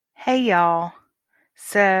Hey y'all.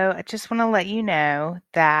 So I just want to let you know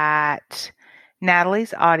that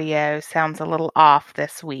Natalie's audio sounds a little off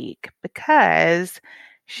this week because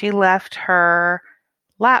she left her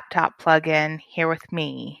laptop plug-in here with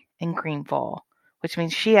me in Greenville, which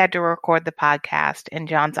means she had to record the podcast in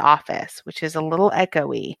John's office, which is a little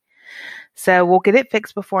echoey. So we'll get it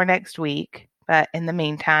fixed before next week, but in the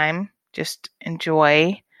meantime, just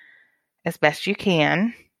enjoy as best you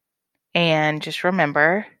can. And just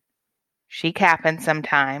remember, she capping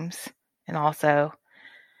sometimes. And also,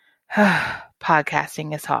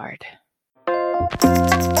 podcasting is hard.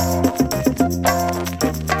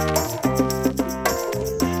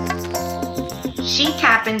 She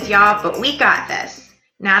cappins, y'all, but we got this.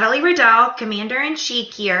 Natalie Riddell,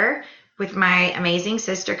 Commander-in-Chief here with my amazing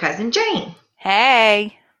sister cousin Jane.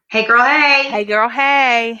 Hey. Hey girl, hey. Hey girl,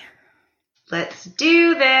 hey. Let's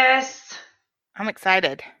do this. I'm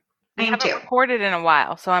excited. I am too. We haven't recorded in a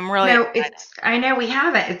while, so I'm really excited. I know we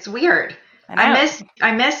haven't. It's weird. I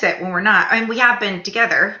miss it when we're not. I mean, we have been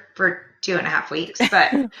together for 2.5 weeks,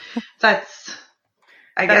 but that's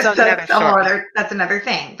another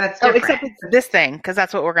thing. That's different. Except it's this thing, because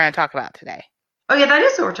that's what we're going to talk about today. Oh yeah, that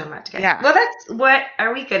is what we're talking about today. Yeah. Well,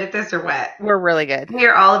 are we good at this or what? We're really good. We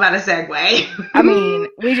are all about a segue. I mean,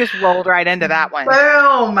 we just rolled right into that one.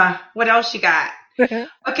 Boom. What else you got?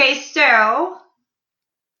 Okay, so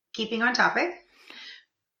keeping on topic.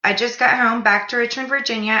 I just got home back to Richmond,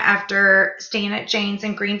 Virginia after staying at Jane's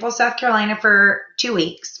in Greenville, South Carolina for 2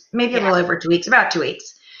 weeks. Maybe a little over 2 weeks, about 2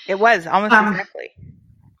 weeks. It was almost exactly.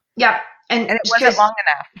 Yep. And it wasn't long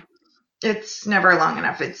enough. It's never long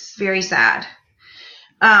enough. It's very sad.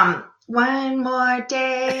 One more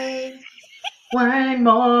day, one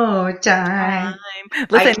more time.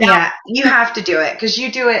 Listen, you have to do it because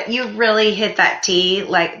you do it. You really hit that T.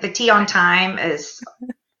 Like the T on time is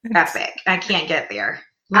epic. I can't get there.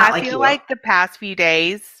 I feel like the past few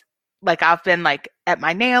days, like I've been like at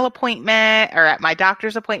my nail appointment or at my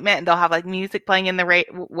doctor's appointment, and they'll have like music playing in the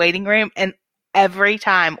waiting room, and every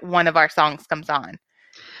time one of our songs comes on.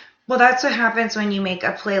 Well, that's what happens when you make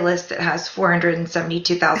a playlist that has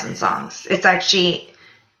 472,000 songs. It's actually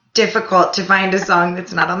difficult to find a song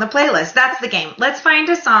that's not on the playlist. That's the game. Let's find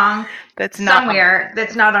a song that's not on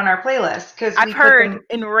our playlist. Because I've heard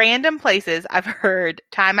in random places. I've heard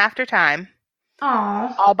Time After Time.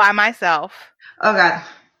 Oh, all by myself. Oh God,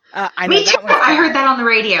 me too. I heard that on the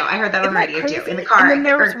radio. I heard that on the radio too in the car. And then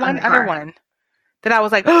there was one other one that I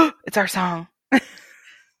was like, "Oh, it's our song."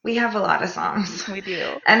 We have a lot of songs. We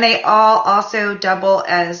do. And they all also double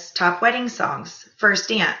as top wedding songs, first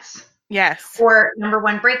dance. Yes. Or number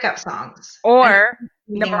one breakup songs. Or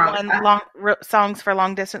number one songs for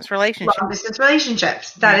long distance relationships. Long distance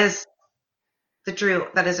relationships. That is a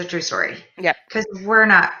true story. Yeah. Because we're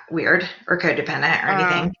not weird or codependent or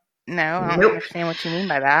anything. No, I don't understand what you mean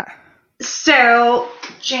by that. So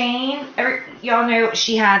Jane, y'all know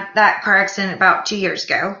she had that car accident about 2 years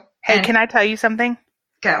ago. Hey, can I tell you something?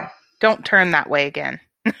 Go. Don't turn that way again.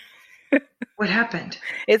 What happened?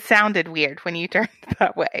 It sounded weird when you turned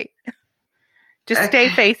that way. Just stay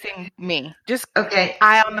facing me. Just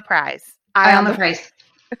eye on the prize. Eye on the prize.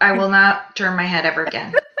 I will not turn my head ever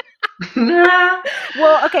again.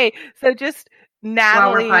 Well, okay. So just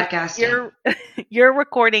Natalie, while we're podcasting, you're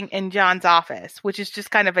recording in John's office, which is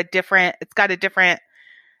just kind of it's got a different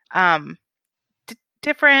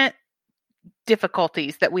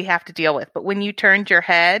difficulties that we have to deal with. But when you turned your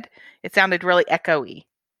head, it sounded really echoey.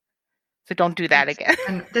 So don't do that again.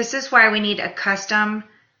 And this is why we need a custom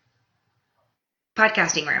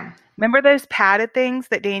podcasting room. Remember those padded things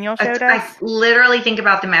that Daniel showed us? I literally think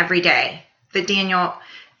about them every day.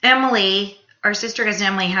 Emily, our sister cousin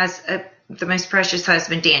Emily, has the most precious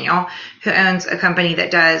husband, Daniel, who owns a company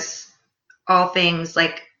that does all things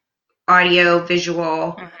like audio,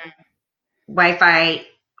 visual, Wi-Fi,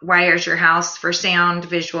 wires your house for sound,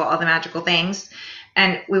 visual, all the magical things.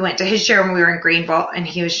 And we went to his show when we were in Greenville, and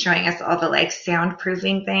he was showing us all the like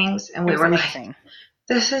soundproofing things. And we were amazing. Like,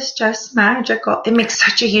 this is just magical. It makes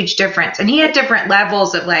such a huge difference. And he had different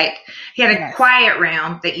levels of he had a quiet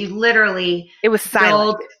room that you literally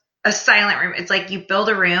silent. A silent room. It's like you build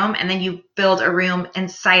a room and then you build a room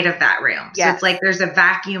inside of that room. So it's like there's a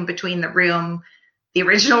vacuum between the room, the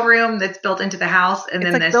original room that's built into the house, and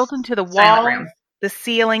then this built into the wall, the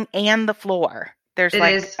ceiling, and the floor. There's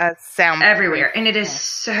a sound everywhere, and it is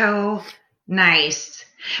so nice.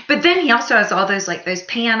 But then he also has all those those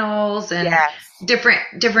panels and different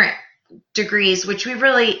degrees, which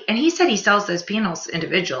and he said he sells those panels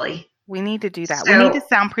individually. We need to do that. We need to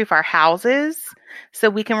soundproof our houses so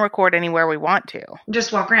we can record anywhere we want to.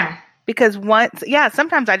 Just walk around. Because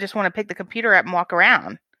sometimes I just want to pick the computer up and walk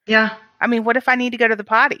around. Yeah. I mean, what if I need to go to the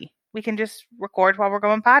potty? We can just record while we're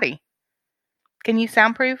going potty. Can you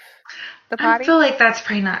soundproof the I potty? feel like that's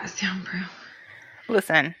probably not soundproof.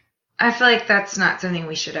 Listen, I feel like that's not something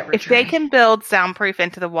we should ever if try. they can build soundproof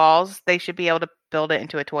into the walls, they should be able to build it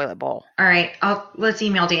into a toilet bowl. All right, let's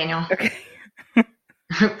email Daniel. Okay.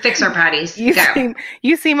 Fix our potties.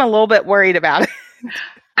 You seem a little bit worried about it.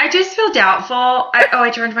 I just feel doubtful.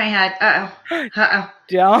 I turned my head. Uh-oh.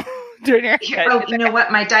 Don't turn your head. Oh, you know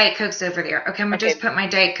what? My Diet Coke's over there. Okay, I'm going to just put my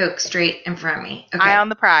Diet Coke straight in front of me. Okay. Eye on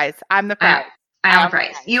the prize. I'm the prize. Eye on the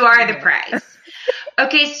prize. You are the prize.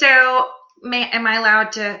 Okay, so am I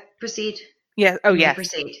allowed to proceed? Yes. Oh, yes.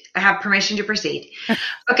 Proceed. I have permission to proceed.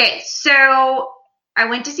 Okay, so I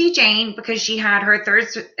went to see Jane because she had her third,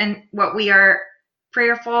 and what we are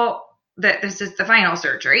prayerful that this is the final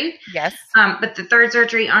surgery. Yes. But the third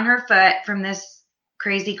surgery on her foot from this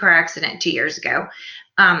crazy car accident 2 years ago.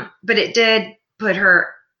 But it did put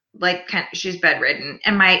her she's bedridden.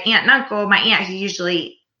 And my aunt and uncle, my aunt who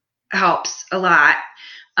usually helps a lot,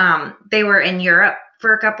 they were in Europe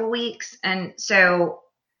for a couple weeks. And so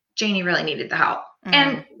Janie really needed the help. Mm-hmm.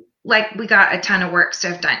 And we got a ton of work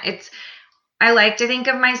stuff done. I like to think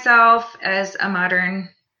of myself as a modern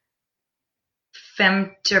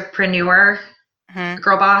femtrepreneur,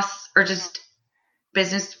 girl boss, or just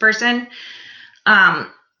business person.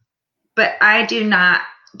 But I do not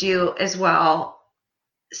do as well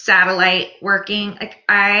satellite working. Like,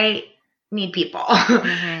 I need people.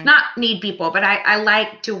 Not need people, but I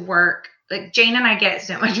like to work. Like, Jane and I get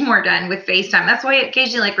so much more done with FaceTime. That's why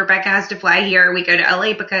occasionally, Rebecca has to fly here. We go to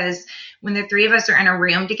LA because when the three of us are in a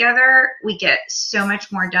room together, we get so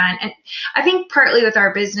much more done. And I think partly with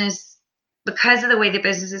our business, because of the way the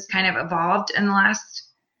business has kind of evolved in the last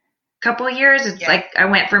couple of years, it's like I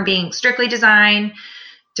went from being strictly design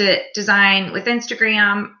to design with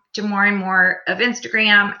Instagram to more and more of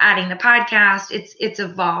Instagram, adding the podcast. It's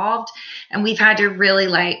evolved, and we've had to really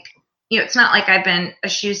it's not like I've been a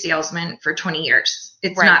shoe salesman for 20 years.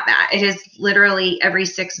 It's not that. It is literally every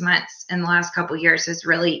 6 months in the last couple of years has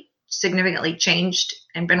really significantly changed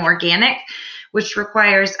and been organic, which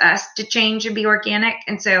requires us to change and be organic.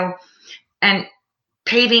 And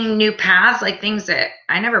paving new paths, like things that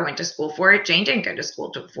I never went to school for. Jane didn't go to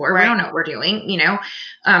school for. We don't know what we're doing,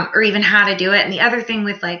 or even how to do it. And the other thing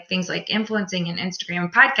with things like influencing and Instagram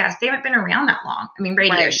and podcasts, they haven't been around that long. I mean,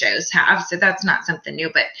 radio shows have, so that's not something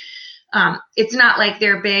new, but it's not like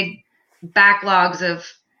they're big backlogs of,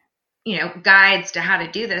 guides to how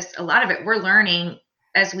to do this. A lot of it we're learning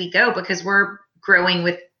as we go because we're growing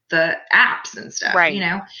with the apps and stuff,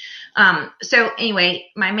 So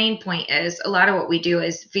anyway, my main point is a lot of what we do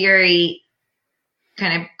is very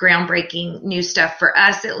kind of groundbreaking new stuff for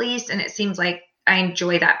us, at least. And it seems like I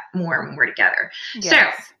enjoy that more when we're together.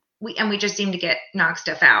 Yes. So we just seem to knock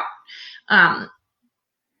stuff out. And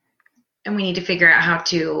we need to figure out how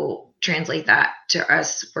to translate that to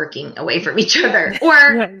us working away from each other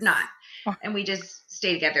or not. And we just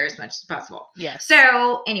stay together as much as possible. Yes.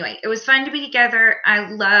 So anyway, it was fun to be together. I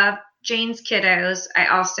love Jane's kiddos. I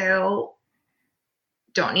also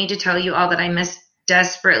don't need to tell you all that I miss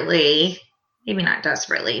desperately. Maybe not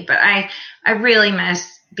desperately, but I really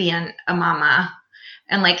miss being a mama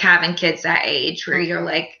and having kids that age where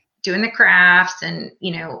you're doing the crafts and,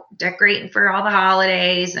 decorating for all the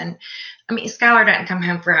holidays. And I mean, Skylar doesn't come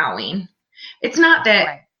home for Halloween. It's not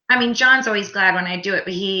that, I mean, John's always glad when I do it,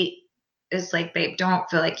 but he is like, babe, don't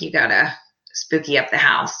feel like you gotta spooky up the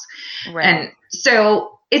house. Right. And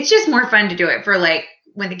so it's just more fun to do it for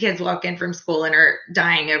when the kids walk in from school and are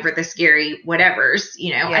dying over the scary whatevers,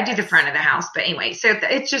 I do the front of the house, but anyway, so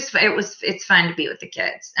it's fun to be with the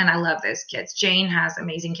kids. And I love those kids. Jane has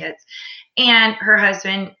amazing kids, and her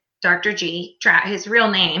husband, Dr. G, his real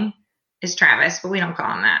name is Travis, but we don't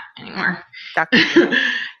call him that anymore. Dr. G.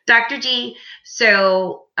 Dr. G.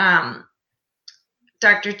 So, I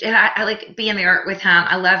like being there with him.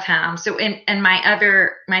 I love him. So, and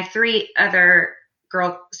my three other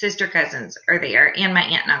sister cousins are there, and my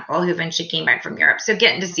aunt and uncle who eventually came back from Europe. So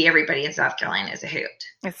getting to see everybody in South Carolina is a hoot.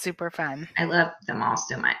 It's super fun. I love them all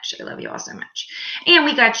so much. I love you all so much. And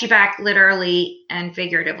we got you back literally and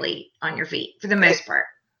figuratively on your feet for the most part.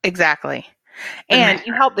 Exactly. And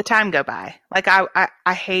you help the time go by.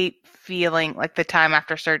 I hate feeling like the time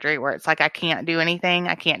after surgery where it's I can't do anything.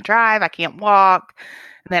 I can't drive. I can't walk.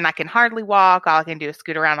 And then I can hardly walk. All I can do is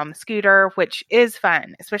scoot around on the scooter, which is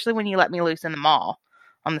fun, especially when you let me loose in the mall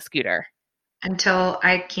on the scooter. Until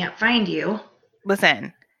I can't find you.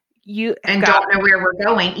 Listen, don't know where we're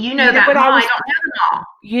going. You know that mall. I don't know the mall.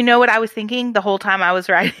 You know what I was thinking the whole time I was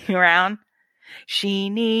riding around? She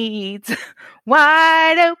needs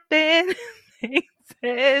wide open things.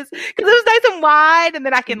 it is. Because it was nice and wide, and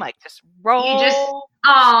then I can like just You just, roll.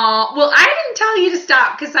 oh, well, I didn't tell you to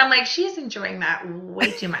stop because I'm like, she's enjoying that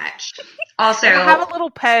way too much. Also, And I have a little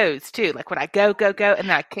pose too, like when I go, and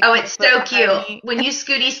then I kick oh, my it's foot so behind cute. me. When you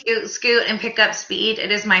scoot and pick up speed,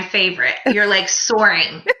 it is my favorite. You're like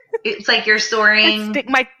soaring. It's like you're I soaring. stick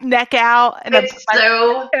my neck out, and I put It's my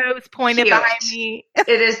so toes pointed cute. behind me.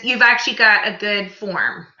 It is. You've actually got a good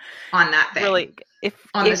form on that thing. Really,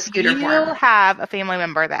 on the if scooter you form. have a family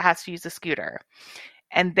member that has to use a scooter,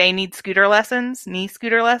 and they need scooter lessons, knee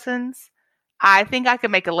scooter lessons, I think I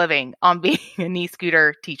could make a living on being a knee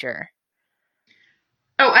scooter teacher.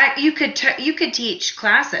 Oh, you could teach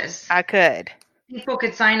classes. I could. People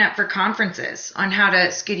could sign up for conferences on how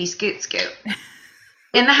to scoot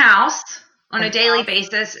in the house on a daily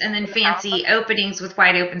basis, and then fancy openings with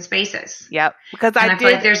wide open spaces. Yep, because I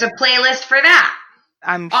feel like there's a playlist for that.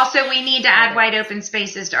 Also, we need to add wide open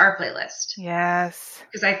spaces to our playlist. Yes,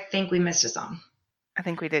 because I think we missed a song. I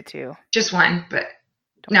think we did too. Just one, but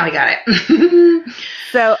now we got it.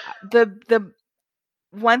 So the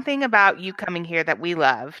one thing about you coming here that we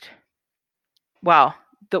loved, well,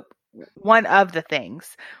 the one of the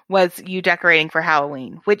things was you decorating for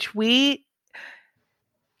Halloween, which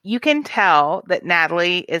you can tell that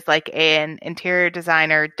Natalie is like an interior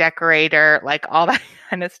designer, decorator, like all that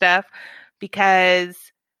kind of stuff, because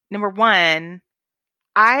number one,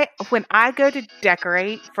 when I go to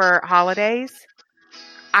decorate for holidays,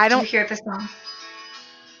 I don't. Do you hear the song?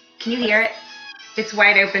 Can you hear it? It's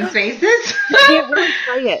wide open spaces. You can't really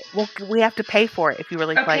play it. Well, we have to pay for it if you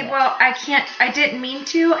really play it. Okay, well, I can't. I didn't mean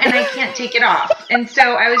to, and I can't take it off. And so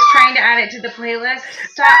I was trying to add it to the playlist.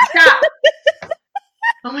 Stop.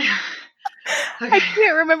 Oh my God. Okay. I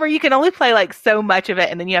can't remember. You can only play like so much of it,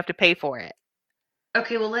 and then you have to pay for it.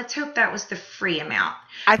 Okay, well, let's hope that was the free amount.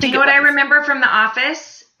 I think Do you know what I remember from The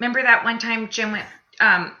Office? Remember that one time Jim went,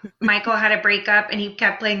 Michael had a breakup and he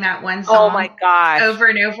kept playing that one song Oh my gosh. over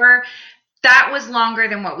and over? That was longer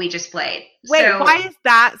than what we just played. Wait, so, why is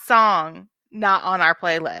that song not on our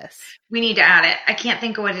playlist? We need to add it. I can't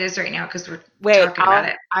think of what it is right now because we're talking about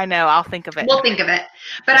it. I know. I'll think of it. We'll think of it.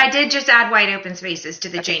 But I did just add Wide Open Spaces to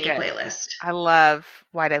the Janie playlist. I love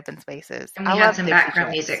Wide Open Spaces. And we had some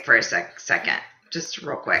background music for a second. Just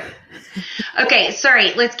real quick. Okay,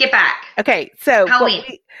 sorry. Let's get back. Okay, so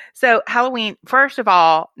Halloween. Halloween, first of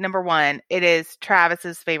all, number one, it is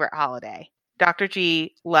Travis's favorite holiday. Dr.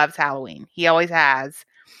 G loves Halloween. He always has.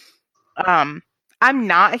 I'm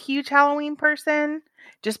not a huge Halloween person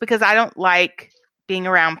just because I don't like being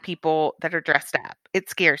around people that are dressed up. It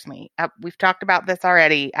scares me. We've talked about this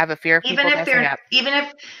already. I have a fear of people dressing up.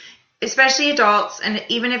 Especially adults, and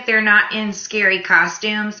even if they're not in scary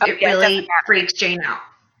costumes, it really freaks Jane out.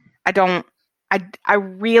 I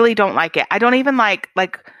really don't like it. I don't even like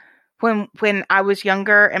when I was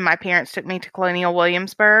younger and my parents took me to Colonial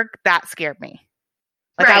Williamsburg, that scared me.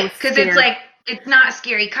 Right, because it's like, it's not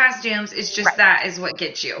scary costumes, it's just that is what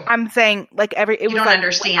gets you. I'm saying, you don't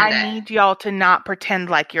understand it. I need y'all to not pretend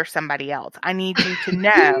like you're somebody else. I need you to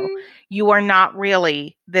know you are not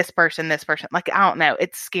really this person. Like, I don't know.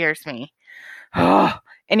 It scares me.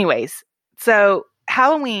 Anyways, so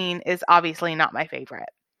Halloween is obviously not my favorite,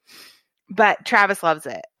 but Travis loves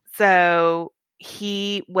it. So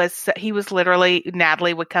he was literally,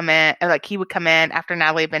 Natalie would come in, he would come in after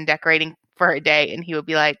Natalie had been decorating for a day, and he would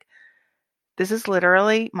be like, "This is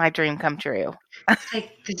literally my dream come true."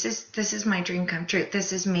 Like, this is my dream come true.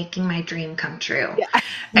 This is making my dream come true. Yeah.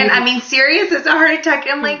 And I mean, serious, it's a heart attack.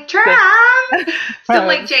 I'm like, Trav. So I'm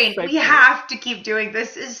like, Jane, we have to keep doing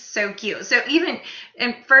this. Is so cute. So even,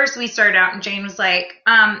 and first we started out and Jane was like,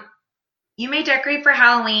 you may decorate for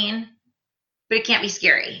Halloween, but it can't be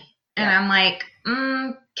scary. And I'm like,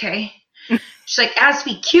 okay. She's like, it has to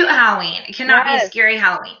be cute Halloween. It cannot be a scary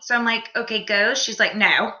Halloween. So I'm like, okay, go. She's like,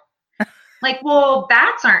 no. Like, well,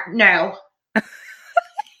 bats aren't. No.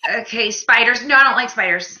 Okay, spiders. No, I don't like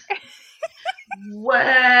spiders.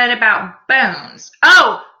 What about bones?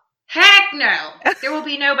 Oh, heck no. There will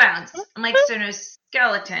be no bones. I'm like, so no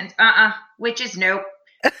skeletons. Witches, nope.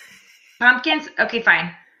 Pumpkins? Okay,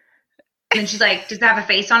 fine. And she's like, does it have a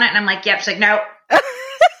face on it? And I'm like, yep. She's like, nope.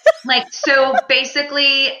 Like, so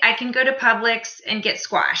basically, I can go to Publix and get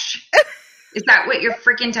squash. Is that what you're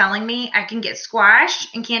freaking telling me? I can get squash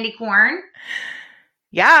and candy corn?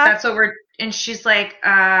 Yeah. That's what and she's like,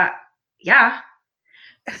 yeah.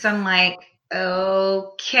 So I'm like,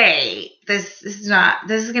 okay, this is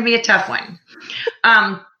going to be a tough one.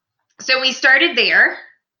 So we started there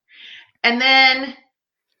and then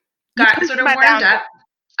got sort of warmed up.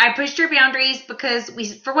 I pushed her boundaries because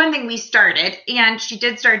for one thing, we started and she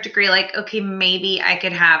did start to agree like, okay, maybe I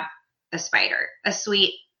could have a spider, a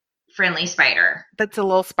sweet, friendly spider. That's a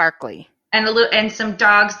little sparkly. And some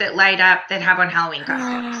dogs that light up that have on Halloween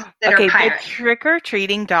costumes that are Okay, the pirates.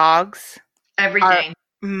 trick-or-treating dogs are Everything.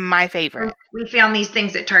 my favorite. We found these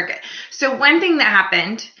things at Target. So one thing that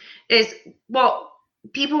happened is, well,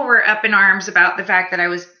 people were up in arms about the fact that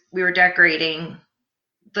we were decorating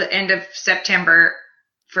the end of September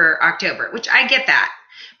for October, which I get that.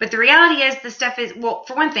 But the reality is the stuff is, well,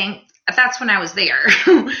 for one thing, that's when I was there.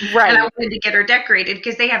 Right. And I wanted to get her decorated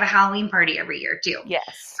because they have a Halloween party every year too.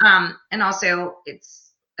 Yes. And also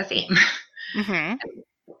it's a theme. Mm-hmm.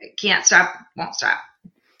 Can't stop, won't stop.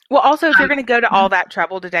 Well, also, if you're going to go to all that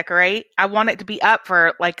trouble to decorate, I want it to be up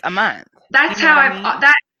for like a month. That's how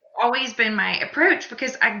that's always been my approach,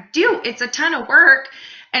 because it's a ton of work.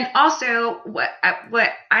 And also what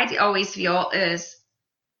I always feel is,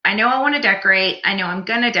 I know I want to decorate. I know I'm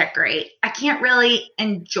going to decorate. I can't really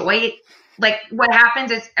enjoy it. Like, what happens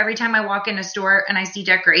is every time I walk in a store and I see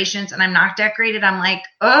decorations and I'm not decorated, I'm like,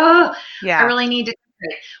 oh, yeah, I really need to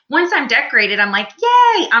decorate. Once I'm decorated, I'm like,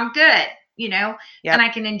 yay, I'm good, yep. And I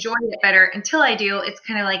can enjoy it better. Until I do, it's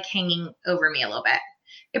kind of like hanging over me a little bit.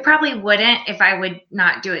 It probably wouldn't if I would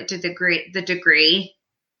not do it to the degree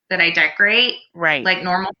that I decorate. Right. Like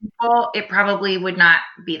normal people, it probably would not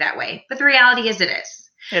be that way. But the reality is it is.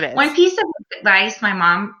 It is. One piece of advice my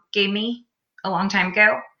mom gave me a long time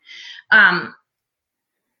ago,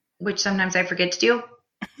 which sometimes I forget to do,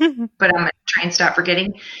 but I'm going to try and stop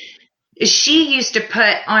forgetting, is she used to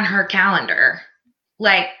put on her calendar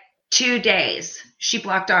like 2 days she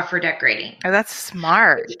blocked off for decorating. Oh, that's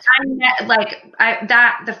smart.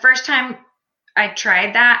 The first time I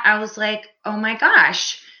tried that, I was like, oh my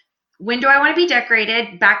gosh, when do I want to be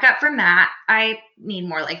decorated? Back up from that. I need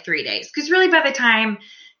more like 3 days. Because really, by the time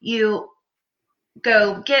you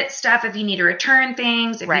go get stuff, if you need to return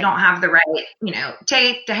things, if you don't have the right,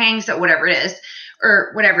 tape to hang, so whatever it is,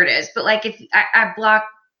 But like, if I block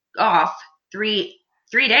off three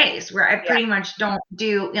days where I pretty much don't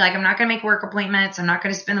do, like, I'm not going to make work appointments. I'm not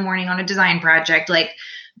going to spend the morning on a design project. Like,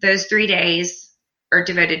 those 3 days are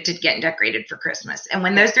devoted to getting decorated for Christmas. And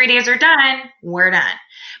when those 3 days are done, we're done.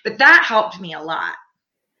 But that helped me a lot.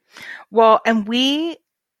 Well, and we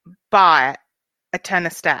bought a ton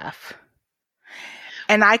of stuff.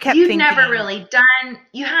 And I kept thinking, you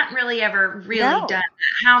hadn't really ever done that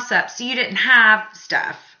house up, so you didn't have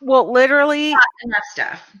stuff. Well, literally, not enough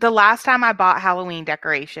stuff. The last time I bought Halloween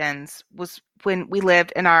decorations was when we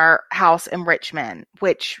lived in our house in Richmond,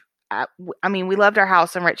 which, we loved our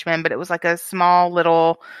house in Richmond, but it was like a small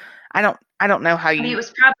little, I don't know how you. It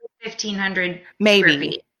was probably 1,500 maybe. square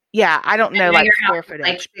feet. Yeah, I don't know, like square footage.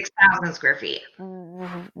 Like 6,000 square feet.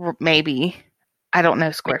 Maybe. I don't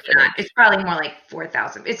know square footage. It's probably more like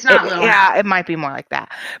 4,000. It's not little. Yeah, it might be more like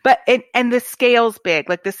that. But and the scale's big.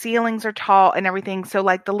 Like, the ceilings are tall and everything. So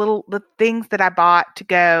like the things that I bought to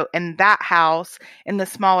go in that house, in the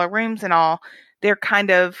smaller rooms and all, they're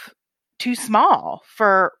kind of too small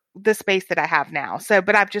for the space that I have now. So,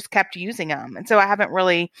 but I've just kept using them. And so I haven't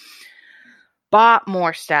really bought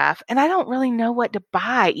more stuff, and I don't really know what to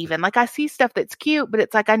buy even. Like, I see stuff that's cute, but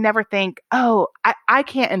it's like, I never think, oh, I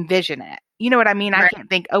can't envision it. You know what I mean? Right. I can't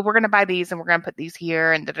think, oh, we're going to buy these and we're going to put these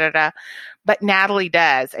here and da-da-da. But Natalie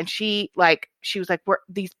does. And she was like, we're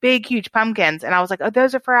these big, huge pumpkins. And I was like, oh,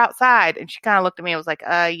 those are for outside. And she kind of looked at me and was like,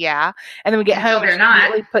 yeah. And then we get home and she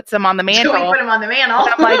immediately puts them on the mantle. We put them on the mantle. And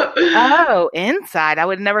I'm like, oh, inside. I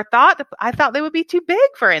would have never thought. I thought they would be too big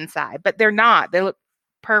for inside, but they're not. They look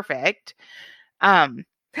perfect. But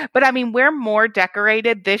we're more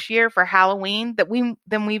decorated this year for Halloween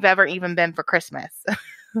than we've ever even been for Christmas.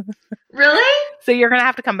 Really? So you're gonna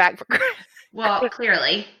have to come back for Christmas. Well,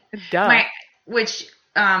 clearly. Duh. Which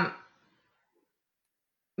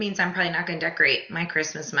means I'm probably not going to decorate my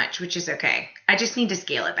Christmas much, which is okay. I just need to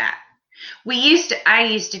scale it back. I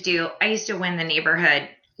used to win the neighborhood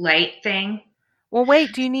light thing. Well,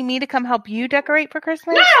 wait, do you need me to come help you decorate for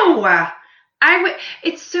Christmas? No!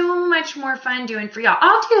 It's so much more fun doing for y'all.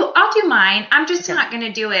 I'll do mine. I'm just not going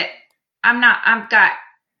to do it. I'm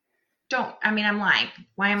lying.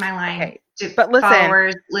 Why am I lying? Okay. But listen,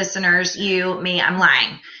 followers, listeners, you, me, I'm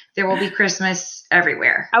lying. There will be Christmas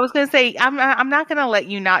everywhere. I was going to say, I'm not going to let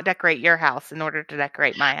you not decorate your house in order to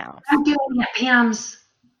decorate my house. I'm doing it at Pam's.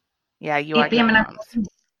 Yeah, you are. Pam and I'm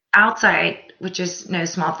outside, which is no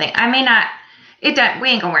small thing. I may not. We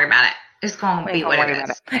ain't gonna worry about it. It's going to be what it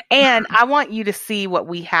is. And I want you to see what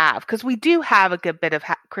we have, because we do have a good bit of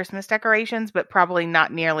Christmas decorations, but probably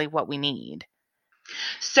not nearly what we need.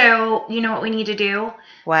 So, you know what we need to do?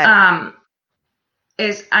 What?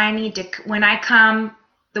 Is I need to, when I come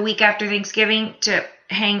the week after Thanksgiving, to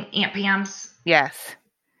hang Aunt Pam's. Yes.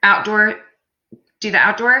 do the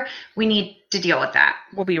outdoor, we need to deal with that.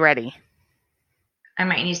 We'll be ready. I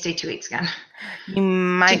might need to stay 2 weeks again. You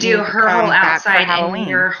might to do need her to come whole back for outside Halloween. and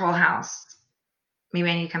your whole house. Maybe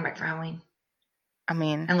I need to come back for Halloween. I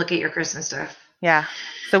mean, and look at your Christmas stuff. Yeah,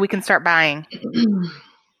 so we can start buying.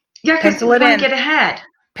 Yeah, because we want to get ahead.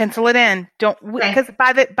 Pencil it in. Don't because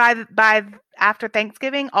by after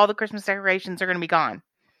Thanksgiving, all the Christmas decorations are going to be gone.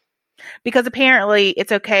 Because apparently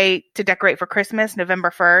it's okay to decorate for Christmas November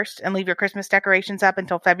 1st and leave your Christmas decorations up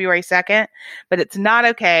until February 2nd, but it's not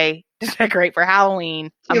okay to decorate for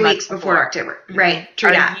Halloween 2 weeks before October. Right. True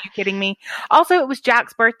that. Are you kidding me? Also, it was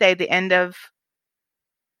Jack's birthday the end of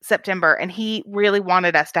September, and he really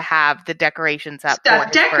wanted us to have the decorations up.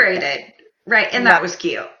 Stuff decorated. Birthday. Right, and that was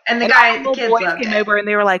cute. And the kids loved came it. over and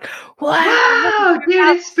they were like, wow dude,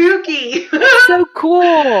 it's spooky. It's so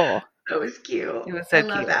cool. That was cute. It was so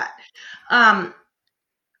cute. I love that.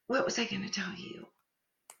 What was I going to tell you?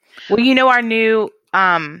 Well, you know our new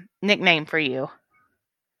nickname for you.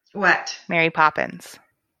 What? Mary Poppins.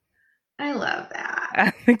 I love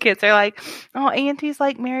that. The kids are like, oh, Auntie's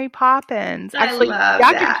like Mary Poppins. Actually, love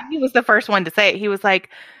that. He was the first one to say it. He was like,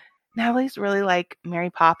 Natalie's really like Mary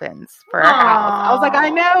Poppins for our house. I was like, I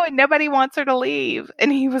know, and nobody wants her to leave.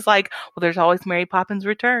 And he was like, well, there's always Mary Poppins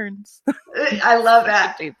Returns. I love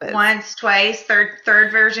that. Once, twice, third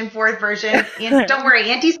version, fourth version. Don't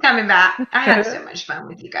worry, Auntie's coming back. I had so much fun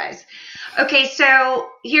with you guys. Okay, so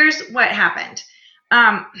here's what happened.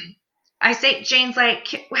 I say, Jane's like,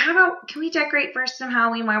 how about, can we decorate for some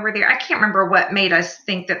Halloween while we're there? I can't remember what made us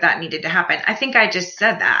think that needed to happen. I think I just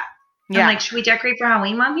said that. Yeah. I'm like, should we decorate for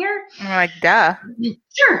Halloween while I'm here? I'm like, duh.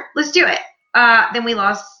 Sure, let's do it. Then we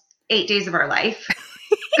lost 8 days of our life.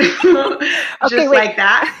 Like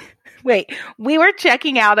that. Wait, we were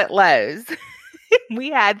checking out at Lowe's. We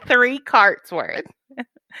had 3 carts worth.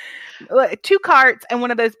 2 carts and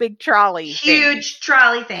one of those big huge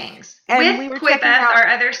trolley things. And with Quibeth, our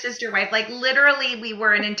other sister wife, like literally we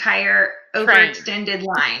were an entire overextended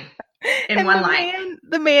line in one line.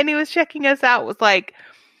 The man who was checking us out was like,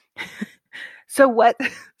 so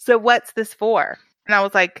what's this for? And I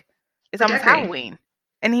was like, it's almost Halloween.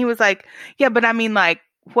 And he was like, yeah, but I mean, like,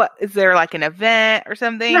 what is there, like an event or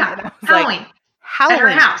something? Yeah, and I was Halloween. Like, Halloween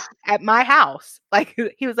at her house. At my house. Like,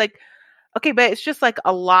 he was like, okay, but it's just like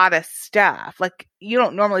a lot of stuff. Like, you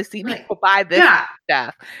don't normally see people buy this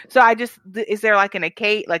stuff. So is there like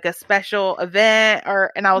like a special event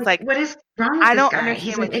and I was like, what is wrong with I don't this guy?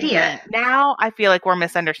 understand. He's an idiot. Now I feel like we're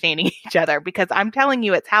misunderstanding each other because I'm telling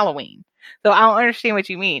you it's Halloween. So I don't understand what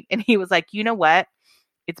you mean. And he was like, you know what?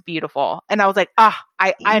 It's beautiful. And I was like,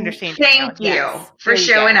 I understand. Thank you for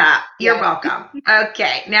showing up. You're welcome.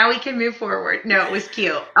 Okay. Now we can move forward. No, it was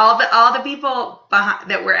cute. All the people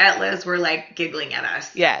that were at Liz were like giggling at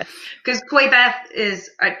us. Yes. Because Quibeth is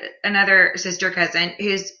another sister cousin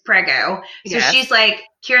who's preggo. So she's like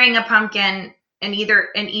carrying a pumpkin in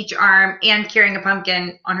each arm and carrying a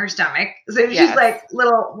pumpkin on her stomach. So she's like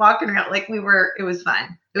little walking around like it was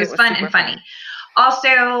fun. It was fun and funny.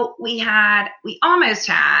 Also, we almost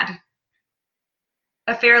had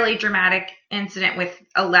a fairly dramatic incident with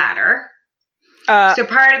a ladder. So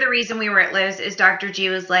part of the reason we were at Liz is Dr. G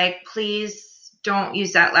was like, please don't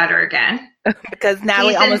use that ladder again. Because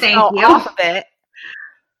Natalie almost fell off of it.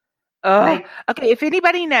 Oh, okay. If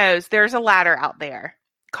anybody knows, there's a ladder out there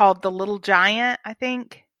called the Little Giant, I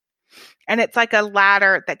think. And it's like a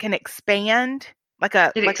ladder that can expand.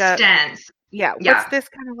 It extends. Yeah. What's this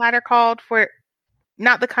kind of ladder called?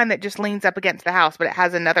 Not the kind that just leans up against the house, but it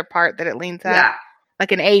has another part that it leans up. Yeah.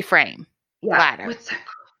 Like an A-frame ladder. What's that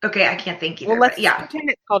called? Okay, I can't think either. Well, let's pretend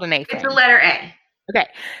it's called an A-frame. It's the letter A. Okay.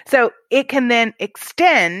 So it can then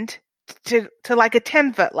extend to like a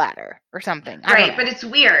 10-foot ladder or something. Right, but it's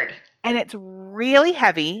weird. And it's really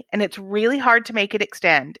heavy and it's really hard to make it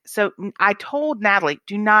extend. So I told Natalie,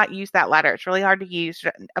 do not use that ladder. It's really hard to use.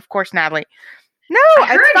 Of course, Natalie. No,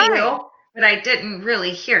 I heard you. But I didn't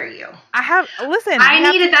really hear you. I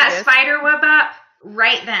needed that spider web up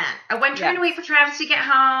right then. I wasn't trying to wait for Travis to get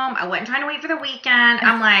home. I wasn't trying to wait for the weekend.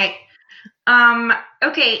 I'm like,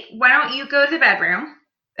 okay, why don't you go to the bedroom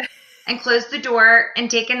and close the door and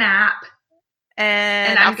take a nap?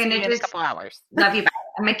 And I'm going to just in a couple hours. Love you back.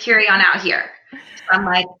 I'm going to carry on out here. So I'm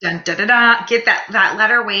like, dun, da, da, da. Get that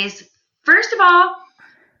letter weighs. First of all,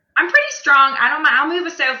 I'm pretty strong. I don't mind. I'll move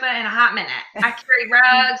a sofa in a hot minute. I carry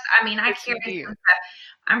rugs. I mean, I carry some stuff.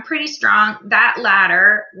 I'm pretty strong. That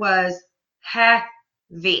ladder was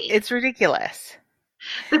heavy. It's ridiculous.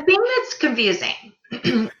 The thing that's confusing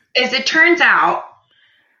is it turns out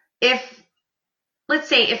if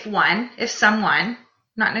someone,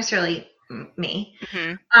 not necessarily me,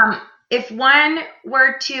 if one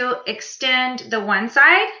were to extend the one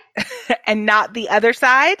side and not the other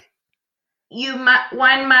side,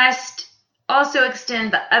 one must also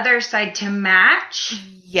extend the other side to match.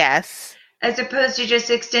 Yes. As opposed to just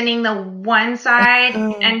extending the one side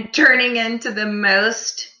and turning into the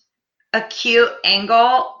most acute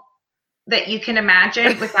angle that you can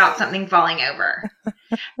imagine without something falling over.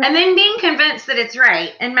 And then being convinced that it's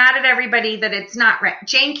right and mad at everybody that it's not right.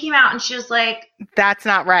 Jane came out and she was like, that's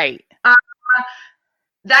not right.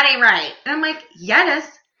 That ain't right. And I'm like, yeah, it is.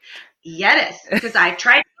 Yeah, it is. Because I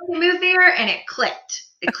tried to move there and it clicked.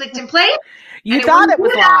 It clicked in place. You thought it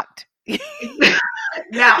was locked.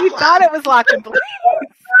 No, you thought it was locked in place.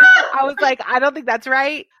 I was like, I don't think that's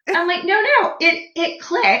right. I'm like, no, it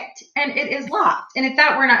clicked and it is locked. And if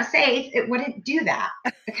that were not safe, it wouldn't do that.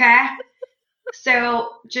 Okay. So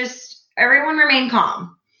just everyone remain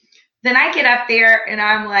calm. Then I get up there and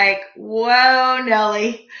I'm like, whoa,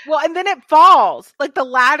 Nellie. Well, and then it falls. Like the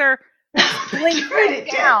ladder slinks right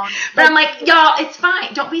down. But I'm like, y'all, it's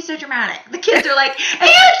fine. Don't be so dramatic. The kids are like,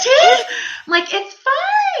 Auntie! I'm like, it's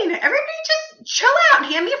fine. Everybody just chill out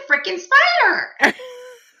and hand me a freaking spider.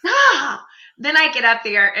 Then I get up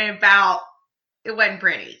there and it wasn't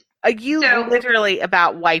pretty. You literally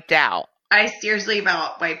about wiped out. I seriously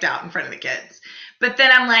about wiped out in front of the kids. But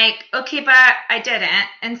then I'm like, okay, but I didn't.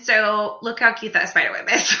 And so look how cute that spider web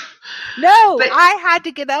is. No, but I had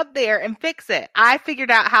to get up there and fix it. I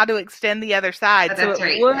figured out how to extend the other side so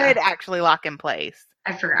it would actually lock in place.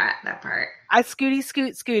 I forgot that part. I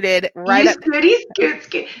scooted right up.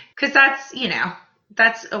 Scoot. Because that's,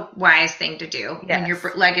 that's a wise thing to do when your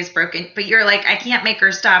leg is broken. But you're like, I can't make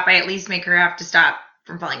her stop. I at least make her have to stop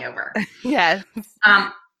from falling over. Yes.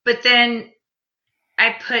 But then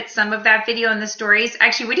I put some of that video in the stories.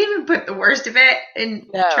 Actually, we didn't even put the worst of it. And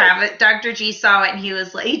Travis, Dr. G saw it and he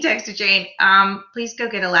was like, he texted Jane, please go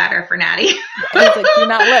get a ladder for Natty. He's like, do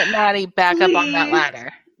not let Natty back up on that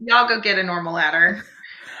ladder. Y'all go get a normal ladder.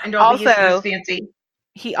 And don't be using this fancy.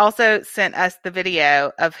 He also sent us the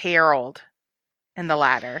video of Harold in the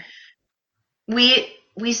ladder. We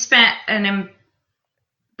spent an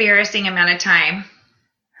embarrassing amount of time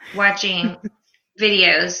watching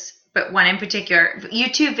videos, but one in particular,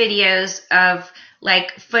 YouTube videos of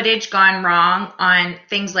like footage gone wrong on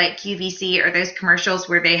things like QVC or those commercials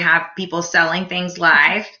where they have people selling things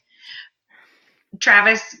live.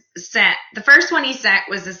 Travis sent, the first one he sent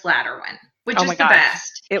was this ladder one, which is the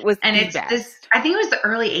best. It was and the it's best. This, I think it was the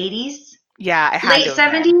early 80s. Yeah, late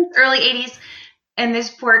 70s, early 80s. And this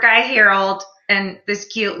poor guy, Harold, and this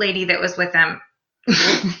cute lady that was with him,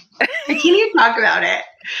 I can't even talk about it,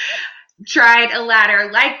 tried a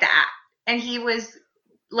ladder like that. And he was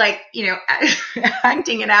like,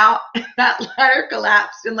 acting it out. And that ladder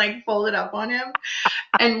collapsed and like folded up on him.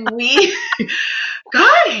 And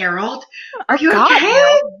God, Harold, are you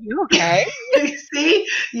okay? You okay? See,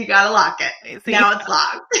 you gotta lock it. See, now it's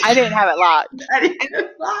locked. I didn't have it locked.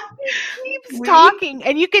 He keeps talking,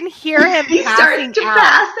 and you can hear him. He starts to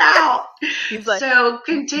pass out. He's like, so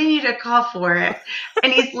continue to call for it,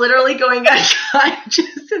 and he's literally going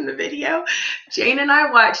unconscious in the video. Jane and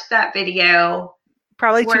I watched that video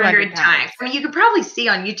probably 200 times. I mean, you could probably see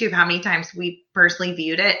on YouTube how many times we personally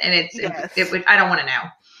viewed it, and it would. I don't want to know.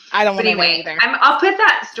 I don't want to know either. I'll put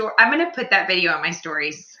that I'm going to put that video on my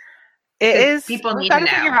stories. It is. People need to know.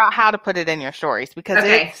 Figure out how to put it in your stories because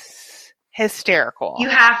it's hysterical. You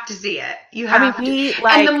have to see it. You have to.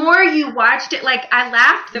 And the more you watched it, like I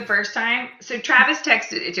laughed the first time. So Travis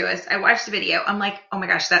texted it to us. I watched the video. I'm like, oh my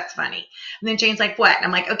gosh, that's funny. And then Jane's like, what? And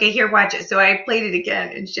I'm like, okay, here, watch it. So I played it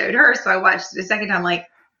again and showed her. So I watched it a second time, like,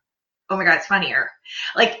 oh my God, it's funnier.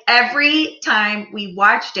 Like every time we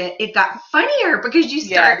watched it, it got funnier because you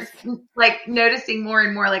start like noticing more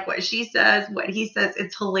and more like what she says, what he says.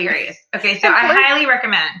 It's hilarious. Okay. So I highly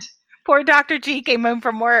recommend. Poor Dr. G came home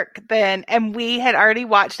from work then, and we had already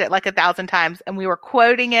watched it like 1,000 times, and we were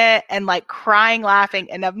quoting it and like crying,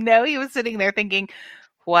 laughing. And I know he was sitting there thinking,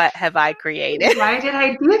 what have I created? Why did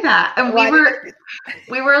I do that? And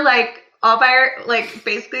we were like, all by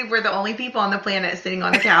basically we're the only people on the planet sitting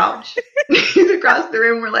on the couch. He's across the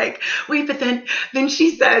room. We're like, wait, but then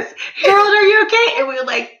she says, Harold, are you okay? And we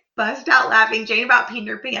like bust out laughing. Jane about peeing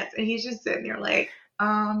her pants. And he's just sitting there like,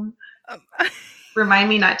 remind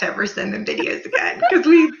me not to ever send them videos again. Because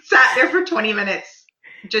we sat there for 20 minutes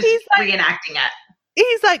just reenacting it.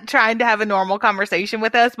 He's like trying to have a normal conversation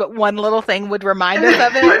with us, but one little thing would remind us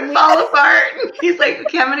of it. It would fall apart. He's like,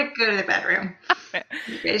 okay, I'm going to go to the bedroom.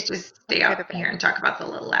 You guys just stay up here and talk about the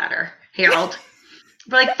little ladder. Harold.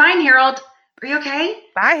 We're like, fine, Harold. Are you okay?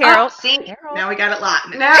 Bye, Harold. Oh, see, Harold. Now we got it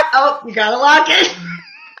locked. You got to lock it.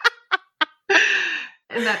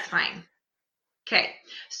 And that's fine. Okay.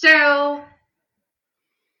 So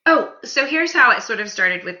here's how it sort of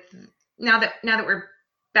started with now that we're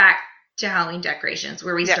back to Halloween decorations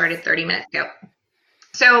where we started 30 minutes ago.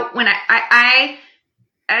 So when I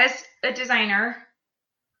as a designer,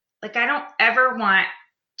 like I don't ever want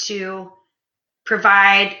to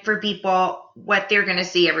provide for people what they're going to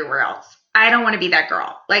see everywhere else. I don't want to be that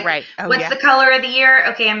girl. Like, right. What's the color of the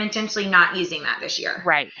year? Okay, I'm intentionally not using that this year.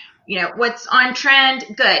 Right. What's on trend?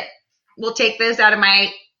 Good. We'll take those out of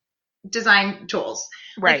my design tools.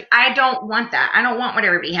 Right. Like, I don't want that. I don't want what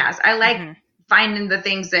everybody has. I like finding the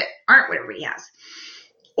things that aren't what everybody has.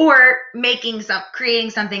 Or creating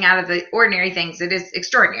something out of the ordinary things that is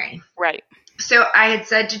extraordinary. Right. So I had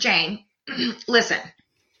said to Jane, listen,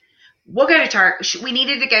 we'll go to Target. We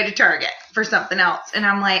needed to go to Target for something else. And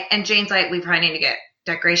I'm like, and Jane's like, we probably need to get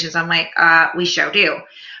decorations. I'm like, we sure do.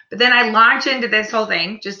 But then I launched into this whole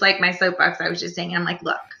thing, just like my soapbox I was just saying. I'm like,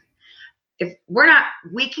 look, if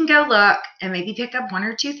we can go look and maybe pick up one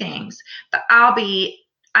or two things, but I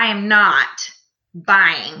am not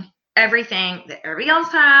buying everything that everybody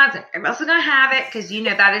else has and everybody else is going to have it. Cause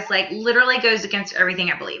that is like literally goes against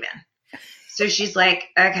everything I believe in. So she's like,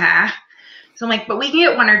 okay. So I'm like, but we can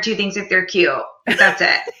get one or two things if they're cute. But that's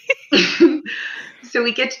it. So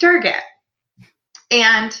we get to Target.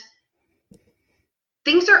 And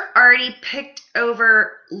things are already picked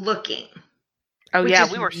over looking. Oh,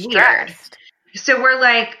 yeah. We were stressed. So we're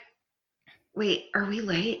like, wait, are we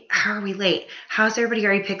late? How are we late? How's everybody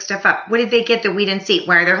already picked stuff up? What did they get that we didn't see?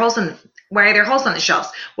 Why are there holes on the shelves?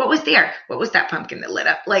 What was there? What was that pumpkin that lit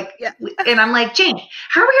up? Like, yeah. And I'm like, Jane,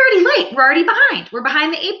 how are we already late? We're already behind. We're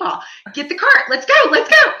behind the 8 ball. Get the cart. Let's go.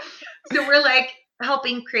 So we're like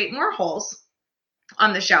helping create more holes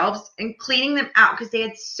on the shelves and cleaning them out because they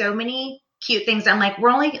had so many cute things. I'm like, we're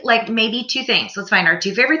only like maybe 2 things. Let's find our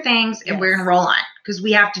 2 favorite things and we're going to roll on because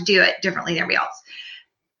we have to do it differently than everybody else.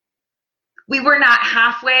 We were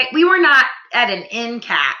not at an end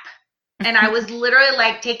cap. And I was literally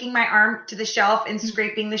like taking my arm to the shelf and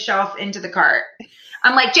scraping the shelf into the cart.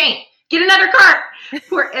 I'm like, Jane, get another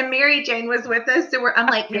cart. And Mary Jane was with us. So I'm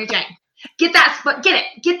like, Mary Jane, get that,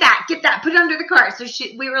 get that, put it under the cart. So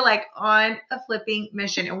we were like on a flipping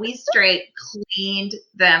mission and we straight cleaned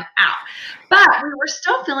them out. But we were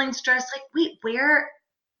still feeling stressed. Like, wait,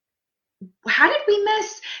 how did we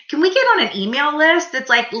miss? Can we get on an email list that's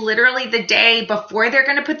like literally the day before they're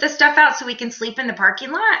going to put the stuff out so we can sleep in the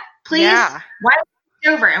parking lot? Please. Yeah. Why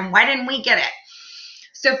did it over and why didn't we get it?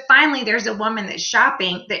 So finally there's a woman that's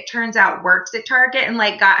shopping that turns out works at Target and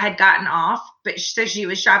like had gotten off, but so she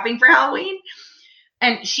was shopping for Halloween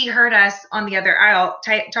and she heard us on the other aisle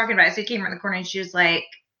talking about it. So she came around the corner and she was like,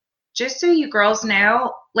 just so you girls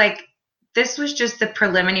know, like, this was just the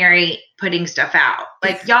preliminary putting stuff out.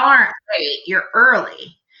 Like, y'all aren't late. You're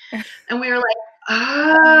early. And we were like,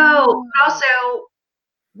 oh. Also,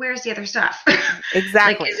 where's the other stuff?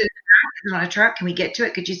 Exactly. Like, is it on a truck? Can we get to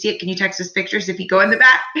it? Could you see it? Can you text us pictures if you go in the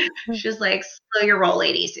back? She's like, slow your roll,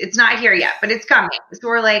 ladies. It's not here yet, but it's coming. So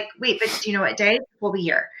we're like, wait, but do you know what day? We'll be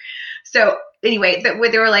here. So anyway,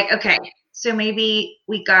 they were like, okay. So maybe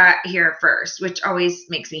we got here first, which always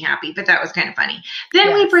makes me happy, but that was kind of funny.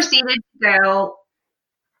 Then we proceeded to go,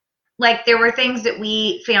 like there were things that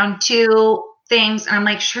we found 2 things. And I'm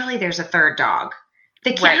like, surely there's a third dog.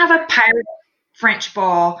 They can't have a pirate French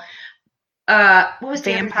bull. What was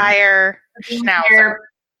vampire schnauzer,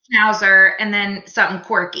 and then something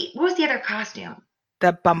quirky. What was the other costume?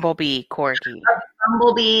 The bumblebee Corgi.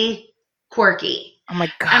 Bumblebee Corgi. Oh my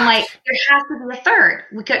god! I'm like, there has to be a third.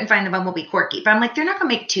 We couldn't find the bumblebee Corgi, but I'm like, they're not gonna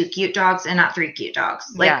make 2 cute dogs and not 3 cute dogs.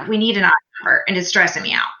 Like, we need an odd number, and it's stressing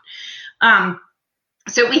me out.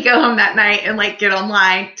 So we go home that night and like get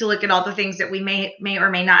online to look at all the things that we may or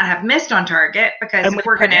may not have missed on Target because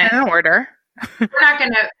we're going to in order. We're not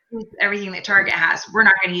going to use everything that Target has. We're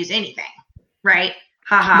not going to use anything, right?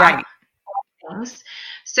 Right.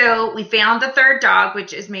 So we found the third dog,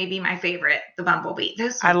 which is maybe my favorite, the bumblebee.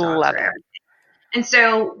 I love it. And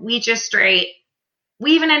so we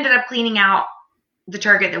even ended up cleaning out the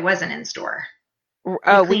Target that wasn't in store.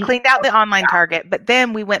 We cleaned out the online Target, but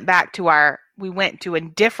then we went to a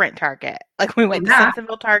different Target. Like we went to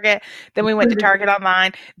Simpsonville Target, then we went to Target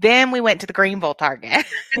online, then we went to the Greenville Target.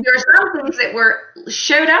 There are some things that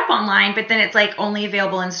showed up online, but then it's like only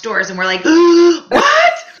available in stores, and we're like,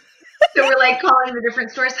 what? So we're like calling the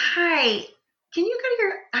different stores. Hi, can you go to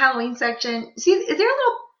your Halloween section? See, is there a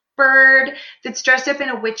little bird that's dressed up in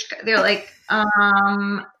a witch? They're like,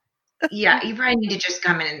 yeah, you probably need to just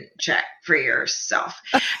come in and check for yourself.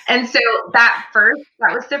 And so that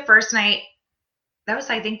was the first night That was,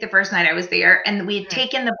 I think, the first night I was there. And we had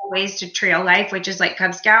taken the boys to Trail Life, which is like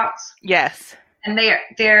Cub Scouts. Yes. And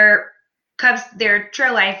their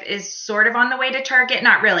Trail Life is sort of on the way to Target.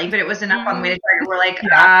 Not really, but it was enough on the way to Target. We're like,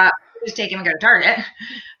 just take them and go to Target.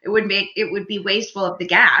 It would be wasteful of the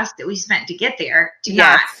gas that we spent to get there to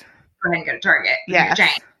not go ahead and go to Target. Yes.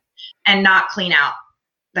 And not clean out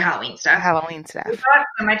the Halloween stuff. We bought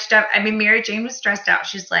so much stuff. I mean, Mary Jane was stressed out.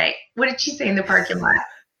 She's like, what did she say in the parking lot?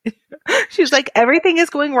 She's like, everything is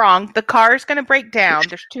going wrong. The car's going to break down.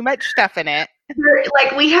 There's too much stuff in it.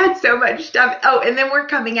 Like, we had so much stuff. Oh, and then we're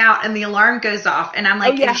coming out and the alarm goes off. And I'm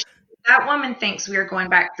like, that woman thinks we are going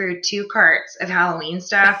back through 2 carts of Halloween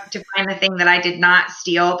stuff to find the thing that I did not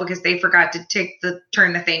steal because they forgot to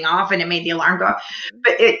turn the thing off and it made the alarm go off.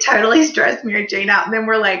 But it totally stressed Mary Jane out. And then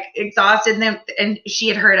we're like exhausted. And she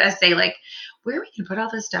had heard us say, like, where are we going to put all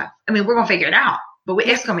this stuff? I mean, we're going to figure it out, but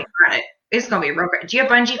it's going to be crowded. It's going to be real great. Do you have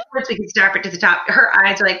bungee cords? We can strap it to the top. Her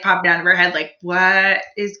eyes are like popping out of her head, like, what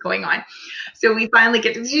is going on? So we finally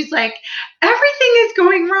get to, she's like, everything is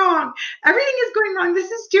going wrong. Everything is going wrong. This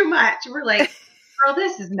is too much. We're like, girl,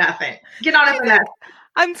 this is nothing. Get on up with that.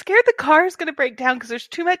 I'm scared the car is going to break down because there's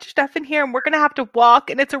too much stuff in here and we're going to have to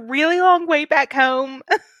walk and it's a really long way back home.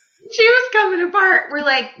 She was coming apart. We're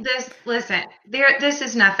like, this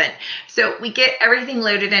is nothing. So we get everything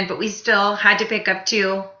loaded in, but we still had to pick up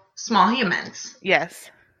 2 small humans.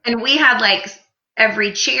 Yes. And we had like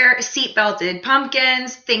every chair, seat belted,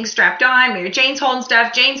 pumpkins, things strapped on. Mary Jane's holding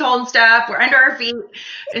stuff. Jane's holding stuff. We're under our feet.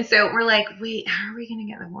 And so we're like, wait, how are we going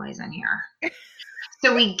to get the boys in here?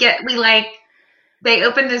 So they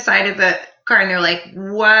open the side of the car and they're like,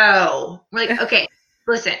 whoa. We're like, okay,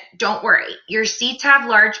 listen, don't worry. Your seats have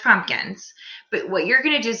large pumpkins, but what you're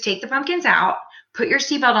going to do is take the pumpkins out, put your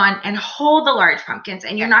seatbelt on and hold the large pumpkins.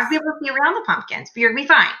 And you're not going to be able to see around the pumpkins, but you're going to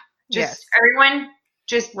be fine. Everyone,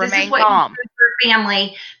 remain calm. For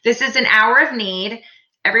family. This is an hour of need.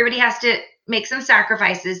 Everybody has to make some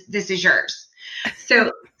sacrifices. This is yours. So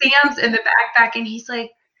Sam's in the backpack, and he's like,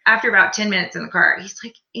 after about 10 minutes in the car, he's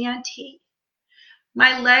like, Auntie,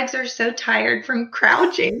 my legs are so tired from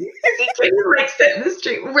crouching. He couldn't like sit in the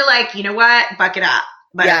street. We're like, you know what? Buck it up,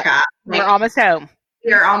 Buttercup. We're almost home.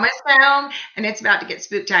 We are almost home, and it's about to get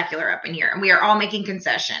spooktacular up in here, and we are all making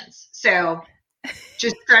concessions. So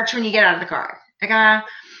just stretch when you get out of the car.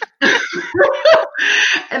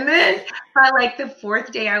 And then by like the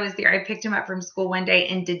 4th day I was there, I picked him up from school one day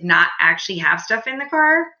and did not actually have stuff in the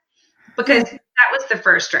car because that was the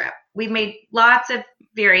first trip. We made lots of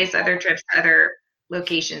various other trips to other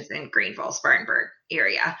locations in Greenville, Spartanburg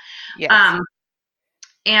area. Yes.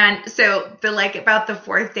 And so about the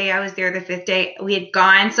 4th day I was there, the 5th day, we had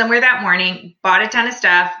gone somewhere that morning, bought a ton of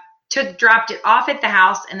stuff, dropped it off at the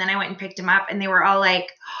house, and then I went and picked him up, and they were all like,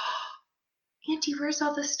 oh, Auntie, where's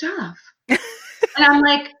all the stuff? And I'm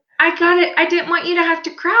like, I got it. I didn't want you to have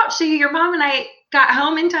to crouch. So your mom and I got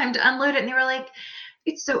home in time to unload it, and they were like,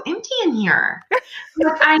 it's so empty in here. I'm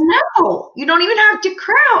like, I know. You don't even have to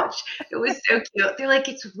crouch. It was so cute. They're like,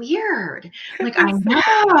 it's weird. I'm like, I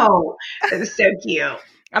know. It was so cute.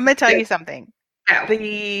 I'm going to tell you something. Oh.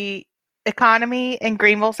 The economy in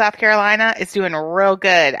Greenville, South Carolina is doing real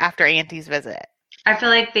good after Auntie's visit. I feel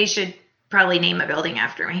like they should probably name a building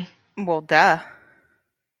after me. Well, duh.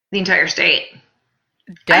 The entire state.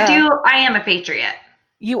 Duh. I am a patriot.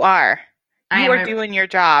 You are. You are doing your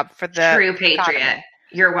job for the true patriot. Economy.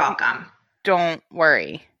 You're welcome. Don't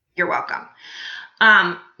worry. You're welcome.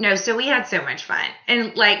 No, so we had so much fun.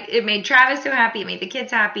 And like, it made Travis so happy. It made the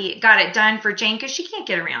kids happy. It got it done for Jane because she can't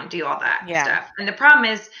get around and do all that stuff. And the problem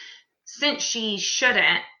is, since she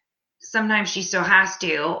shouldn't, sometimes she still has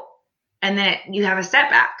to. And then you have a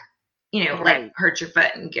setback, like hurt your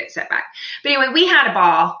foot and get setback. But anyway, we had a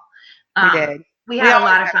ball. We did. We had a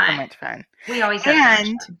lot of fun. So much fun. We always had so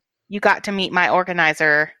much fun. You got to meet my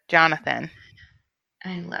organizer, Jonathan.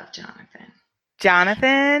 I love Jonathan.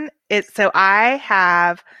 Jonathan so I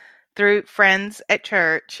have, through friends at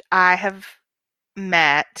church, I have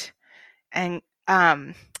met and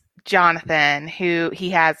Jonathan, who he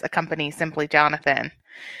has a company, Simply Jonathan,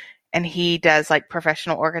 and he does like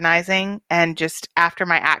professional organizing. And just after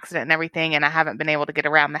my accident and everything, and I haven't been able to get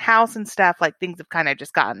around the house and stuff, like things have kind of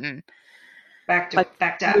just gotten backed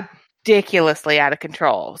up, ridiculously out of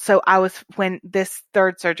control. So when this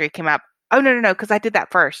 3rd surgery came up. Oh, no, because I did that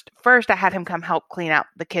first. First, I had him come help clean out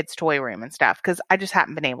the kids' toy room and stuff because I just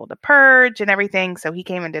hadn't been able to purge and everything. So he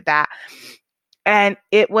came and did that. And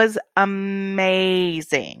it was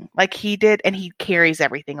amazing. Like he did, and he carries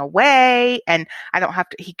everything away. And I don't have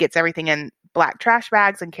to, he gets everything in black trash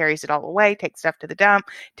bags and carries it all away, takes stuff to the dump,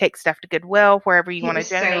 takes stuff to Goodwill, wherever you want to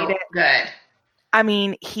donate it. Good. I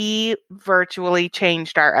mean, he virtually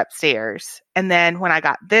changed our upstairs. And then when I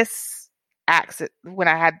got this when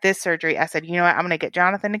I had this surgery, I said, you know what, I'm going to get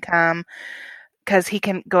Jonathan to come because he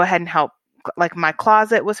can go ahead and help. Like, my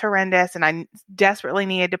closet was horrendous and I desperately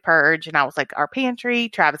needed to purge. And I was like, our pantry,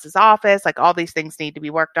 Travis's office, like all these things need to be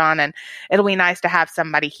worked on. And it'll be nice to have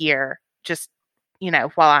somebody here just,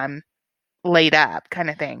 while I'm laid up kind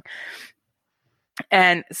of thing.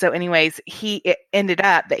 And so anyways, it ended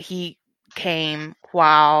up that he came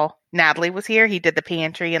while Natalie was here. He did the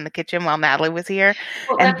pantry and the kitchen while Natalie was here.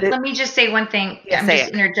 Well, let me just say one thing. Yeah,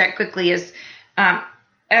 interject quickly is,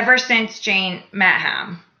 ever since Jane met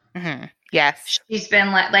him, mm-hmm. Yes, she's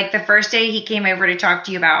been like the first day he came over to talk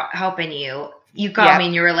to you about helping you. You called me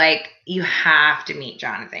and you were like, you have to meet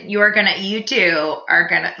Jonathan. You are gonna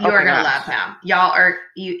love him.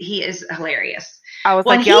 He is hilarious. I was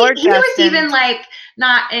like, y'all are he was even like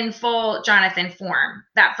not in full Jonathan form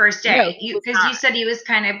that first day. Because you said he was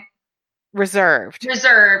kind of reserved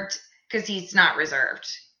because he's not reserved.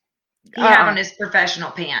 He had on his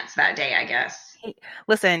professional pants that day, I guess.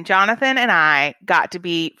 Listen, Jonathan and I got to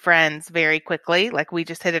be friends very quickly. Like, we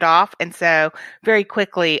just hit it off. And so very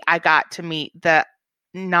quickly I got to meet the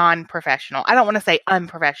non-professional. I don't want to say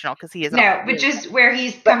unprofessional because he is. No, but just where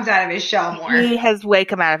he comes out of his shell more. He has way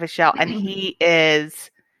come out of his shell and he is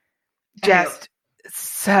just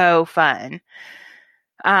so fun.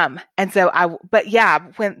 And so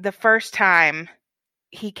when the first time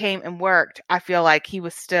he came and worked, I feel like he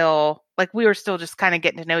was still, like, we were still just kind of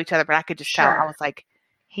getting to know each other, but I could just tell. I was like,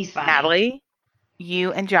 he's fine. Natalie,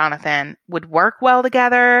 you and Jonathan would work well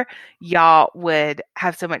together. Y'all would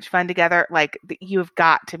have so much fun together. Like, you've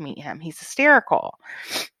got to meet him. He's hysterical.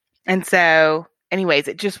 And so anyways,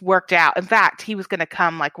 it just worked out. In fact, he was going to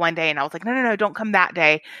come like one day and I was like, no, don't come that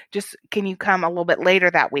day. Just, can you come a little bit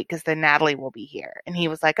later that week? Because then Natalie will be here. And he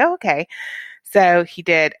was like, oh, okay. So he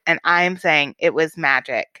did. And I'm saying it was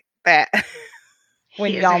magic that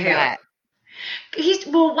when y'all met.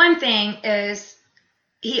 One thing is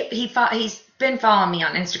he's been following me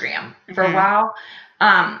on Instagram for a while.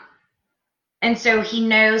 And so he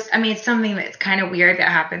knows, I mean, it's something that's kind of weird that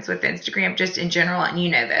happens with Instagram just in general. And you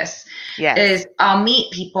know this, is I'll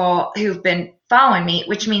meet people who've been following me,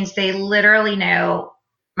 which means they literally know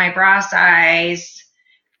my bra size.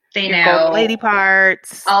 They know lady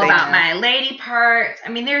parts, all about my lady parts. I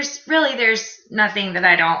mean, there's nothing that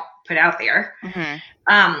I don't put out there.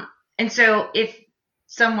 And so if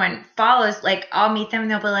someone follows, like, I'll meet them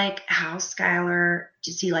and they'll be like, how's Skylar?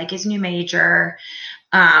 Does he like his new major?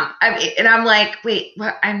 And I'm like, wait,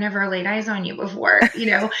 what? I've never laid eyes on you before, but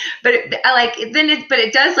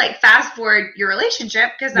it does like fast forward your relationship.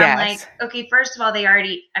 Cause I'm like, okay, first of all,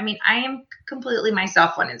 I am completely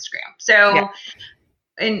myself on Instagram. So,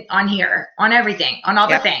 and on here, on everything, on all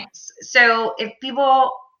the things. So if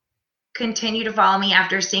people continue to follow me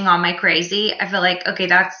after seeing all my crazy, I feel like, okay,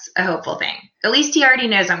 that's a hopeful thing. At least he already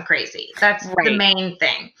knows I'm crazy. That's the main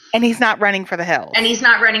thing. And he's not running for the hills.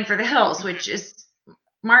 Which is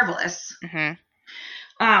marvelous.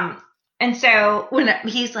 And so when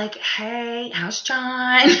he's like, hey, how's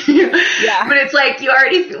John? But it's like, we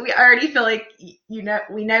already feel like,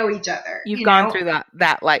 we know each other. You've gone through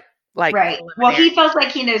that like right. Well, he felt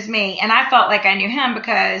like he knows me and I felt like I knew him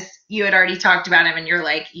because you had already talked about him and you're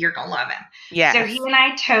like, you're going to love him. Yeah. So he and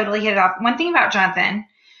I totally hit it off. One thing about Jonathan,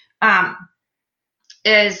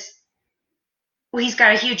 is he's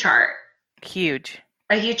got a huge heart. A huge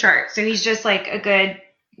heart. So he's just like a good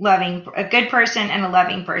person and a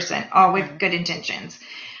loving person, all with good intentions.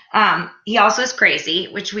 He also is crazy,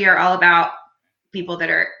 which we are all about people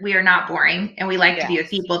we are not boring. And we like to be with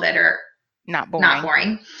people that are not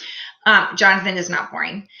boring. Jonathan is not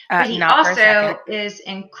boring, but he also is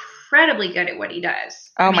incredibly good at what he does.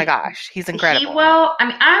 Oh my gosh. He's incredible.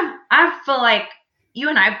 I feel like you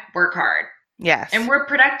and I work hard. Yes. And we're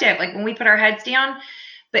productive. Like when we put our heads down,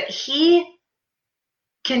 but he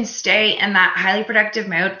can stay in that highly productive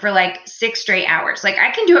mode for like 6 straight hours. Like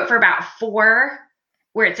I can do it for about 4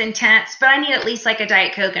 where it's intense, but I need at least like a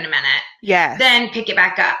Diet Coke in a minute. Yes. Then pick it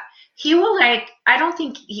back up. He will I don't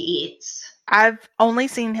think he eats. I've only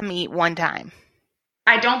seen him eat one time.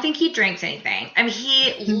 I don't think he drinks anything. I mean,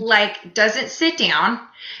 he doesn't sit down.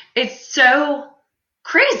 It's so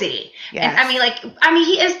crazy. Yes. And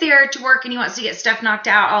he is there to work and he wants to get stuff knocked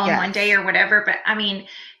out all in one day or whatever. But I mean,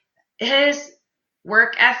 his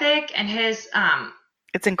work ethic and his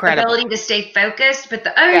it's incredible ability to stay focused. But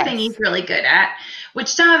the other thing he's really good at, which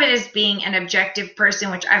some of it is being an objective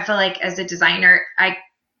person, which I feel like as a designer, I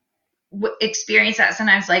experience that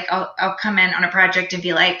sometimes. Like I'll come in on a project and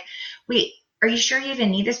be like, wait, are you sure you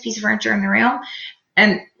even need this piece of furniture in the room?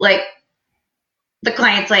 And like the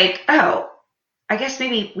client's like, oh, I guess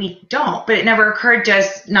maybe we don't, but it never occurred to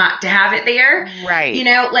us not to have it there. Right. You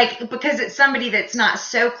know, like, because it's somebody that's not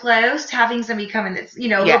so close, having somebody come in that's, you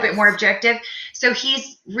know, a little bit more objective. So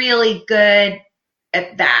he's really good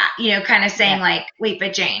at that, you know, kind of saying like, wait,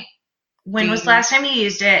 but Jane, when was the last time you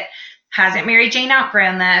used it? Hasn't Mary Jane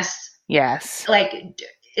outgrown this? Yes. Like,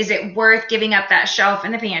 is it worth giving up that shelf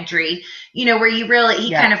in the pantry? You know, where you really,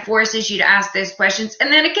 he kind of forces you to ask those questions.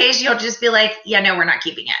 And then occasionally you'll just be like, yeah, no, we're not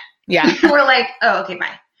keeping it. Yeah. We're like, oh, okay,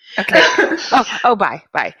 bye. Okay.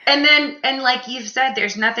 Bye. And then, and like you've said,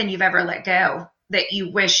 there's nothing you've ever let go that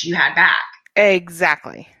you wish you had back.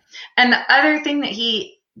 Exactly. And the other thing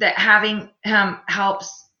that having him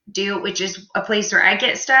helps do, which is a place where I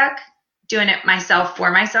get stuck doing it myself for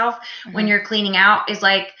myself, when you're cleaning out, is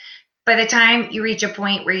like, by the time you reach a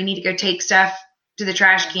point where you need to go take stuff to the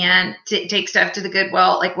trash can, to take stuff to the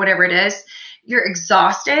Goodwill, like whatever it is, you're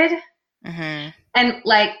exhausted. And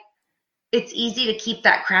like, it's easy to keep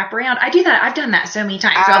that crap around. I do that. I've done that so many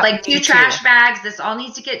times. So like 2 trash bags. This all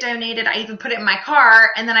needs to get donated. I even put it in my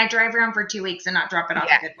car, and then I drive around for 2 weeks and not drop it off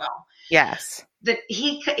at Goodwill. Yes. That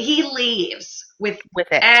he leaves with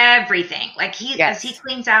it. Everything. Like as he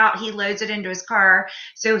cleans out, he loads it into his car.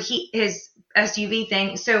 So his SUV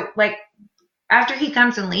thing. So like after he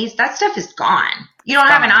comes and leaves, that stuff is gone. You don't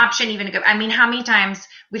have an option even to go. I mean, how many times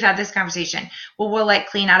we've had this conversation? Well, we'll like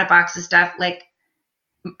clean out a box of stuff. Like,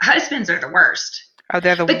 husbands are the worst. Oh,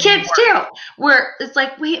 they're the But kids too. Where it's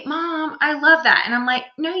like, wait, Mom, I love that. And I'm like,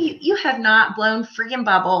 no, you have not blown freaking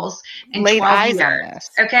bubbles in 12 years.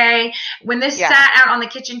 Okay? When this sat out on the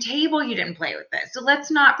kitchen table, you didn't play with it. So let's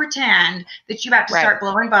not pretend that you have to start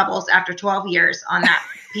blowing bubbles after 12 years on that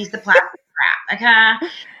piece of plastic crap. Okay?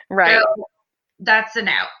 Right. So that's a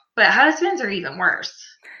no. But husbands are even worse.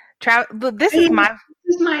 This is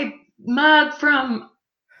my mug from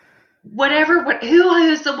who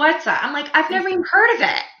is the what's that? I'm like, I've never even heard of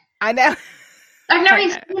it. I know. I've never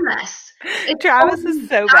even seen this. Travis is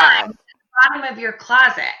so bad. Bottom of your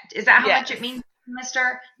closet. Is that how much it means,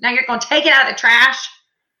 mister? Now you're going to take it out of the trash?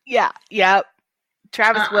 Yeah. Yep.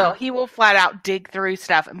 Travis will. He will flat out dig through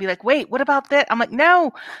stuff and be like, wait, what about that? I'm like,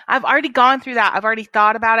 no, I've already gone through that. I've already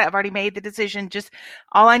thought about it. I've already made the decision. Just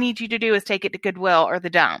all I need you to do is take it to Goodwill or the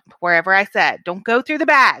dump, wherever I said. Don't go through the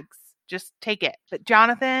bags. Just take it. But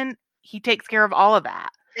Jonathan, he takes care of all of that.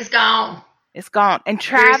 It's gone. It's gone. And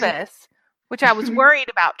Travis, which I was worried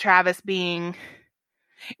about Travis being,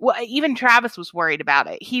 well, even Travis was worried about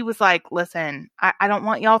it. He was like, listen, I don't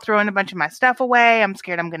want y'all throwing a bunch of my stuff away. I'm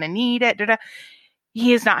scared I'm going to need it. Da-da.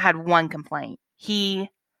 He has not had one complaint.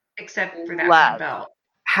 Except for that one belt.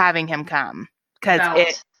 Having him come. The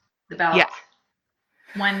belt. Yeah.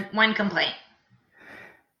 One complaint.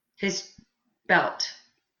 His belt.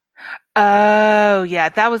 Oh, yeah,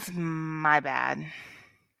 that was my bad.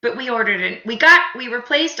 But we ordered it. We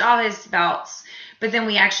replaced all his belts, but then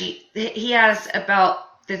he has a belt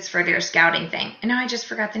that's for their scouting thing. And now I just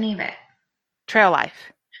forgot the name of it. Trail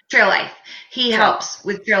Life. He helps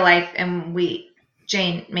with Trail Life, and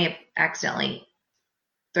Jane may have accidentally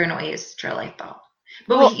thrown away his Trail Life belt.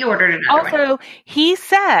 But he ordered another one. Also, he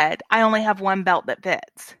said, I only have one belt that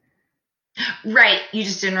fits. Right. You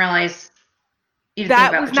just didn't realize.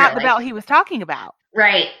 That was not the belt he was talking about.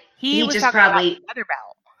 Right. He was just probably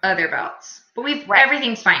about other belts. But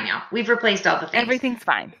everything's fine now. We've replaced all the things. Everything's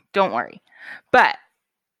fine. Don't worry. But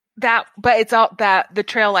it's all that the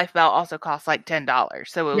Trail Life belt also costs like $10.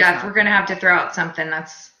 So if we're gonna have to throw out something,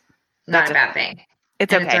 that's not a bad thing.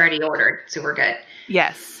 It's okay. It's already ordered, so we're good.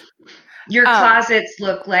 Yes. Your closets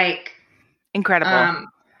look like incredible.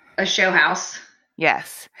 A show house.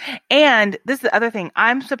 Yes. And this is the other thing.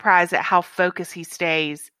 I'm surprised at how focused he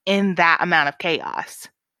stays in that amount of chaos.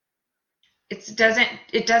 It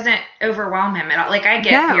doesn't overwhelm him at all. Like, I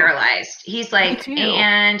get paralyzed. He's like,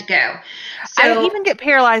 and go. So, I even get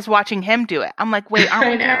paralyzed watching him do it. I'm like, wait,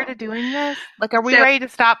 aren't we tired of doing this? Like, are we ready to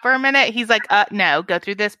stop for a minute? He's like, no, go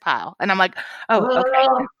through this pile. And I'm like, oh,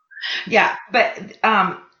 okay. Yeah. But,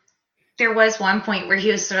 there was one point where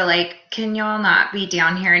he was sort of like, can y'all not be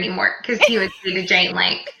down here anymore? Because he would say to Jane,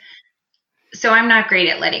 like, so I'm not great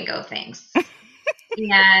at letting go of things.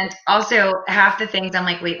 And also half the things I'm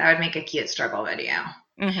like, wait, that would make a cute struggle video.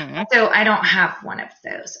 Mm-hmm. So I don't have one of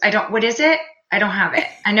those. What is it? I don't have it.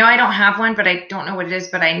 I know I don't have one, but I don't know what it is,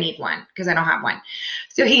 but I need one because I don't have one.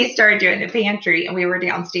 So he started doing the pantry and we were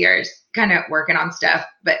downstairs kind of working on stuff,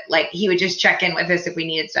 but like he would just check in with us if we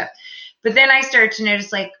needed stuff. But then I started to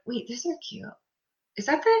notice, like, wait, these are cute. Is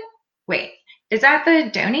that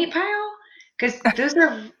the donate pile? Because those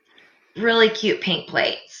are really cute pink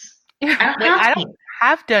plates. I don't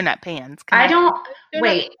have donut pans.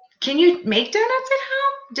 Wait, can you make donuts at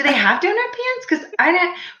home? Do they have donut pans? Because I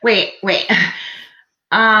don't. Wait.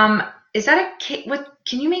 Is that a cake? What?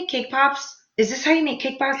 Can you make cake pops? Is this how you make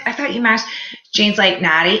cake pops? I thought you mashed. Jane's like,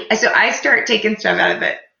 Natty. So I start taking stuff out of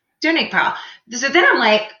the donut pile. So then I'm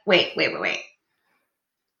like, wait.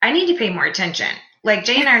 I need to pay more attention. Like,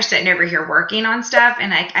 Jane and I are sitting over here working on stuff,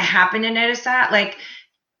 and I happen to notice that. Like,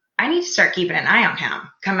 I need to start keeping an eye on him.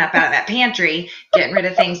 Coming up out of that pantry, getting rid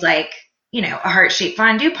of things like, a heart-shaped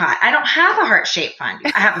fondue pot. I don't have a heart-shaped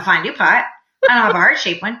fondue. I have a fondue pot. I don't have a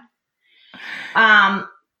heart-shaped one.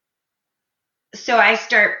 So I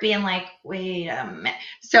start being like, wait a minute.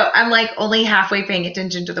 So I'm like only halfway paying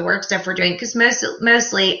attention to the work stuff we're doing, because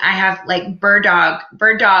mostly I have like bird dog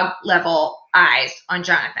level eyes on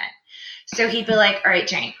Jonathan. So he'd be like, all right,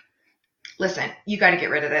 Jane, listen, you got to get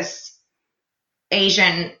rid of this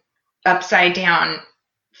Asian upside down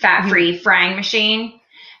fat-free frying machine.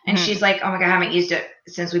 And she's like, oh my God, I haven't used it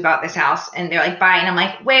since we bought this house. And they're like, bye. And I'm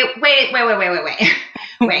like, wait.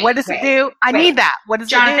 What does it do? I need that. What does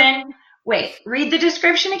Jonathan, it do? Wait, read the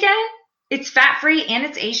description again. It's fat-free and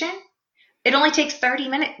it's Asian. It only takes 30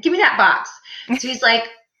 minutes. Give me that box. So he's like,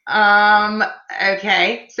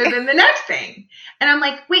 okay. So then the next thing. And I'm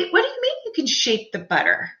like, wait, what do you mean you can shape the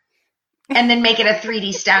butter and then make it a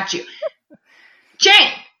 3D statue?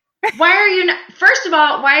 Jane, why are you not, first of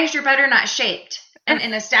all, why is your butter not shaped and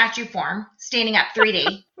in a statue form, standing up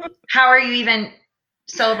 3D? How are you even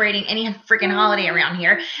celebrating any freaking holiday around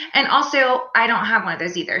here? And also, I don't have one of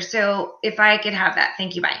those either. So if I could have that,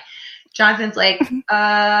 thank you, bye. Jonathan's like,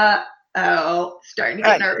 starting to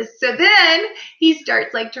get nervous. So then he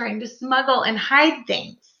starts like trying to smuggle and hide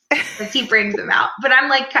things as he brings them out. But I'm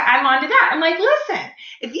like, I'm onto that. I'm like, listen,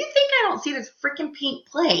 if you think I don't see those freaking pink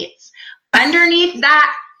plates underneath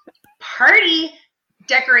that party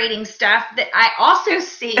decorating stuff that I also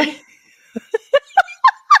see,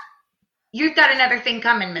 you've got another thing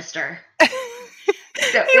coming, mister.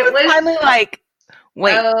 So he was finally like,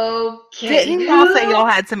 wait, okay. Didn't y'all say y'all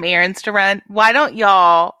had some errands to run? Why don't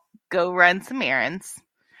y'all go run some errands?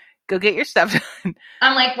 Go get your stuff done.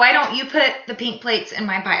 I'm like, why don't you put the pink plates in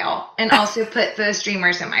my pile and also put the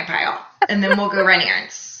streamers in my pile, and then we'll go run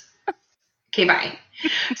errands. Okay, bye.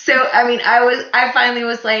 So, I mean, I finally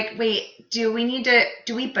was like, wait, do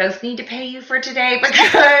we both need to pay you for today?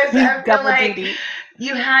 Because I feel like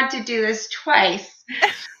you had to do this twice.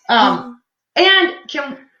 And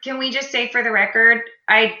can we just say, for the record,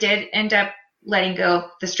 I did end up letting go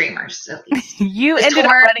of the streamers, at least. You ended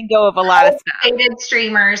up letting go of a lot of stuff.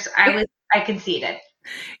 Streamers, I conceded.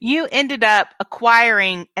 You ended up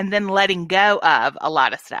acquiring and then letting go of a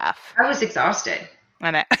lot of stuff. I was exhausted. I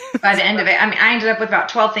know. By the end of it. I mean, I ended up with about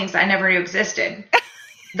 12 things I never knew existed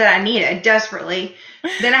that I needed desperately.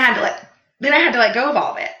 Then I had to let go of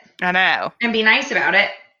all of it. I know. And be nice about it.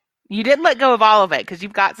 You didn't let go of all of it because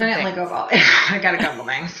you've got some things. I didn't let go of all of it. I got a couple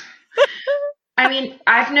things. I mean,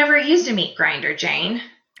 I've never used a meat grinder, Jane.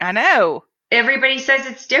 I know. Everybody says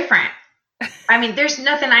it's different. I mean, there's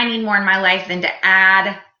nothing I need more in my life than to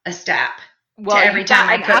add a step. Well, to every time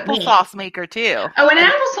I cook an applesauce maker too. Oh, an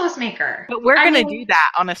applesauce maker. But we're going to do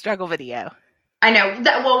that on a struggle video. I know.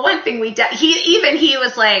 Well, one thing we did, he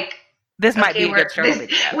was like, this might be a good struggle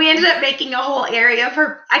video. We ended up making a whole area of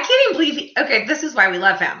her. I can't even believe okay, this is why we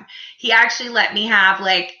love him. He actually let me have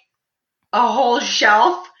like a whole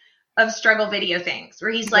shelf of struggle video things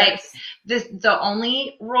where he's like, the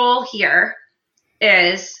only rule here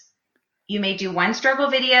is you may do one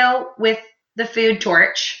struggle video with the food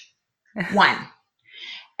torch. One.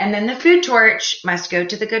 And then the food torch must go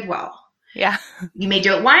to the Goodwill. Yeah. You may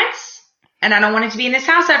do it once, and I don't want it to be in this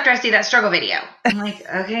house after I see that struggle video. I'm like,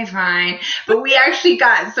 okay, fine. But we actually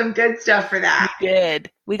got some good stuff for that. We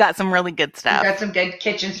did. We got some really good stuff. We got some good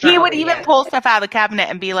kitchen stuff. He would even pull stuff out of the cabinet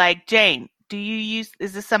and be like, Jane, is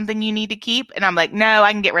this something you need to keep? And I'm like, no,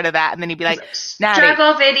 I can get rid of that. And then he'd be like, Natty.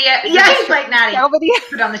 Struggle video. Yeah, he's like, Natty, video?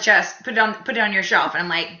 put it on the chest, put it on your shelf. And I'm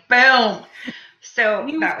like, boom. So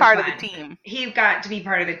he was part of the team. He got to be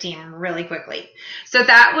part of the team really quickly. So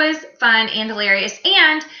that was fun and hilarious.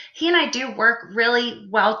 And he and I do work really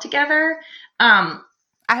well together. I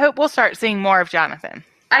hope we'll start seeing more of Jonathan.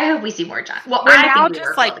 I hope we see more of Jonathan. Well, we're now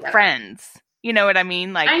just like friends. You know what I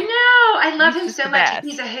mean? Like, I know. I love him so much. Best.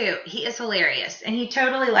 He's a hoot. He is hilarious. And he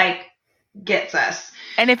totally like gets us.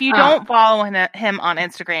 And if you don't follow him on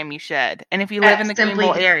Instagram, you should. And if you live in the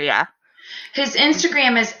Greenville area. His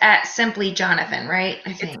Instagram is at Simply Jonathan, right?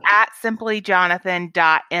 I think. It's at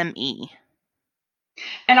simplyjonathan.me.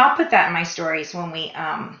 And I'll put that in my stories when we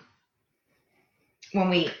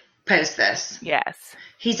post this. Yes.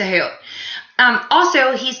 He's a hoot.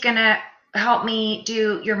 Also, he's going to help me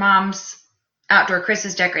do your mom's outdoor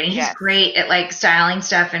Christmas decorating. He's Yes. great at like styling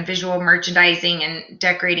stuff and visual merchandising and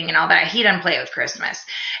decorating and all that. He doesn't play with Christmas.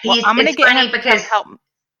 Well, I'm gonna It's get funny him to because help.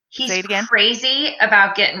 he's Say it again. crazy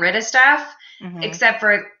about getting rid of stuff, Mhm. except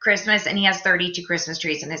for Christmas, and he has 32 Christmas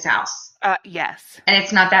trees in his house. Yes. And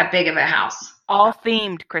it's not that big of a house. All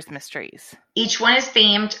themed Christmas trees. Each one is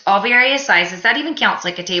themed, all various sizes. That even counts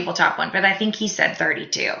like a tabletop one, but I think he said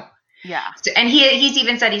 32. Yeah. So, and he's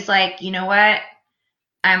even said, he's like, you know what?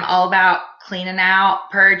 I'm all about cleaning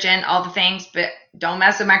out, purging, all the things, but don't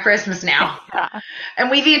mess with my Christmas now. Yeah.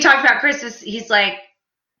 And we've even talked about Christmas. He's like,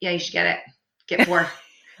 yeah, you should get it. Get 4.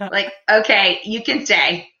 Like, okay, you can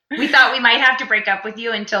stay. We thought we might have to break up with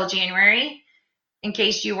you until January in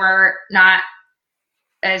case you were not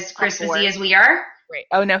as Christmassy as we are. Right.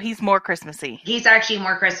 Oh, no, he's more Christmassy. He's actually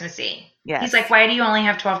more Christmassy. Yes. He's like, why do you only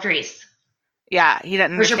have 12 trees? Yeah, he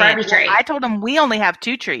doesn't Where's your understand. Barbie tree? I told him we only have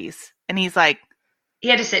 2 trees. And he's like, He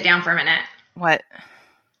had to sit down for a minute. what?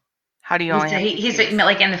 How do you only have 2 He's trees?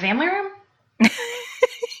 like in the family room?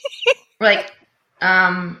 We're like,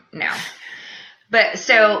 no. But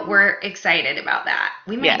so we're excited about that.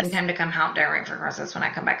 We may Yes. need him to come help decorate for Christmas when I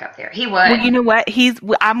come back up there. He would. Well, you know what?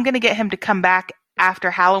 I'm going to get him to come back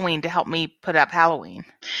after Halloween to help me put up Halloween.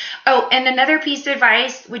 Oh, and another piece of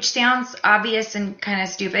advice, which sounds obvious and kind of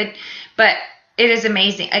stupid, but it is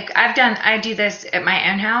amazing. Like I do this at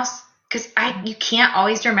my own house because you can't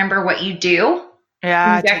always remember what you do.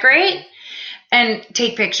 Yeah. You decorate and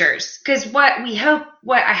take pictures. Because what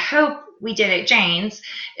I hope we did at Jane's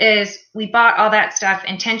is we bought all that stuff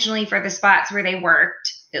intentionally for the spots where they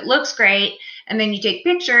worked. It looks great. And then you take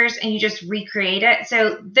pictures and you just recreate it.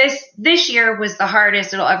 So this year was the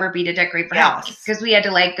hardest it'll ever be to decorate for Halloween because we had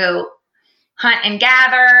to like go hunt and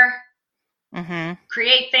gather,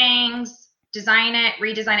 create things, design it,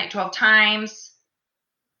 redesign it 12 times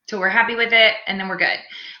till we're happy with it, and then we're good.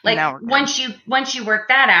 Like once you work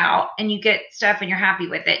that out and you get stuff and you're happy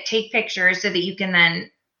with it, take pictures so that you can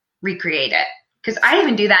then recreate it. Because I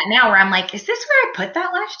even do that now where I'm like, is this where I put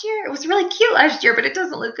that last year? It was really cute last year, but it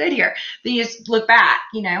doesn't look good here. Then you just look back,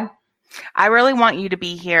 you know? I really want you to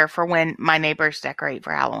be here for when my neighbors decorate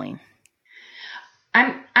for Halloween.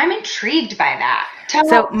 I'm intrigued by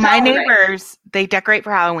that. My neighbors, they decorate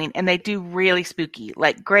for Halloween and they do really spooky,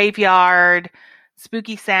 like graveyard,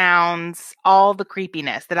 spooky sounds, all the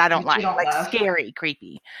creepiness that I don't like scary,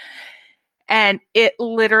 creepy. And it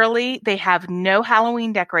literally, they have no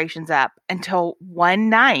Halloween decorations up until one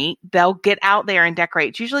night they'll get out there and decorate.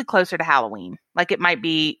 It's usually closer to Halloween. Like it might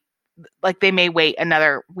be, like they may wait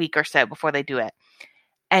another week or so before they do it.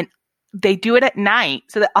 And they do it at night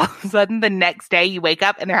so that all of a sudden the next day you wake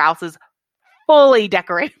up and their house is fully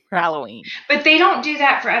decorated for Halloween. But they don't do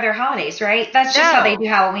that for other holidays, right? That's just how they do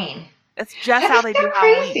Halloween. That's just how they do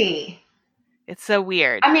Halloween. Crazy. It's so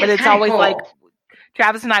weird. I mean, but it's always cool. Like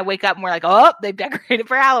Travis and I wake up and we're like, oh, they've decorated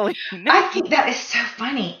for Halloween. I think that is so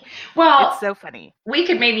funny. Well, it's so funny. We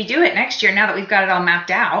could maybe do it next year now that we've got it all mapped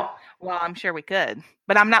out. Well, I'm sure we could.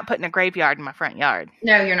 But I'm not putting a graveyard in my front yard.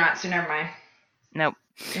 No, you're not. So never mind. Nope.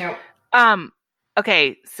 Nope.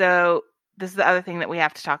 Okay, so this is the other thing that we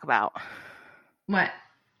have to talk about. What?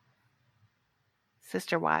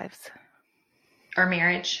 Sister wives. Our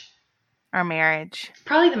marriage.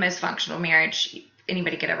 Probably the most functional marriage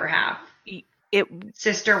anybody could ever have.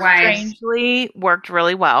 Sister wives strangely worked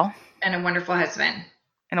really well. And a wonderful husband.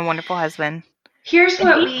 Here's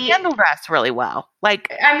what we handled us really well.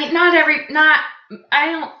 Like, I mean,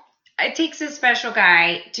 it takes a special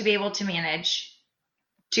guy to be able to manage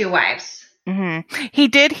 2 wives. Mm-hmm. He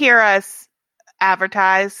did hear us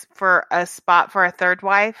advertise for a spot for a 3rd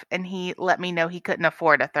wife, and he let me know he couldn't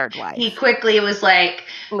afford a 3rd wife. He quickly was like,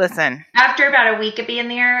 listen, after about a week of being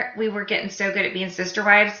there, we were getting so good at being sister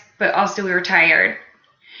wives, but also we were tired.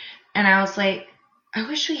 And I was like, I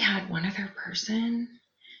wish we had one other person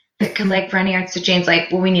that could like run errands. So Jane's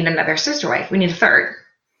like, well, we need another sister wife. We need a 3rd.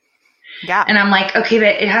 Yeah. And I'm like, okay,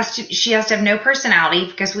 but she has to have no personality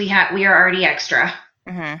because we are already extra.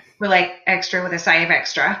 Mm-hmm. We're like extra with a side of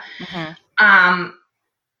extra. Mm-hmm.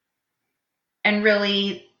 And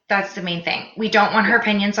really, that's the main thing. We don't want her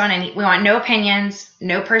opinions on we want no opinions,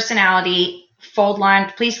 no personality,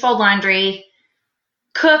 please fold laundry,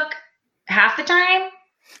 cook half the time.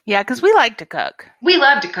 Yeah, because we like to cook. We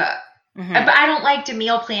love to cook. Mm-hmm. But I don't like to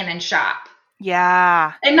meal plan and shop.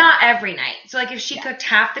 Yeah. And not every night. So like if she cooked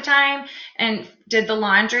half the time and did the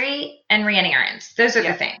laundry and ran errands, those are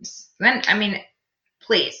the things. Then, I mean,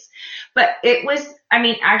 please. But it was,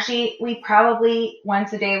 actually, we probably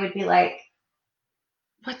once a day would be like,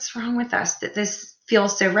 what's wrong with us that this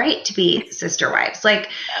feels so right to be sister wives? Like,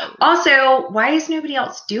 also, why is nobody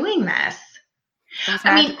else doing this? It was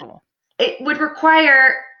magical. it would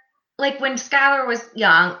require, like when Skylar was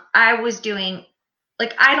young, I was doing,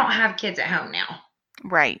 like, I don't have kids at home now.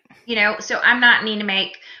 Right. You know, so I'm not needing to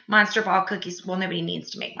make Monster Ball cookies. Well, nobody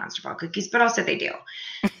needs to make Monster Ball cookies, but also they do.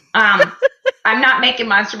 I'm not making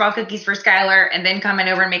Monster Ball cookies for Skylar and then coming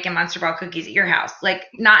over and making Monster Ball cookies at your house. Like,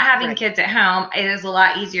 not having kids at home, it is a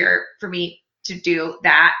lot easier for me to do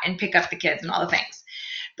that and pick up the kids and all the things.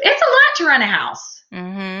 But it's a lot to run a house.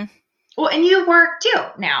 Mm-hmm. Well, and you work too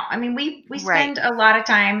now. I mean, we spend a lot of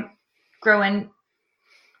time growing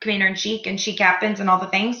Commander and She Captains and all the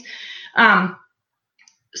things.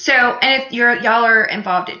 So, and if y'all are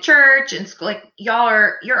involved at church and school, like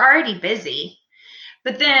you're already busy,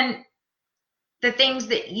 but then the things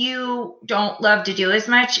that you don't love to do as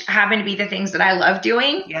much happen to be the things that I love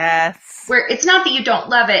doing. Yes. Where it's not that you don't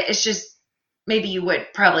love it. It's just maybe you would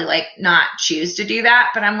probably like not choose to do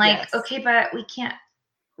that. But I'm like, okay, but we can't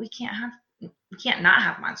not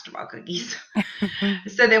have Monster Ball cookies.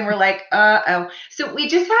 So then we're like, so we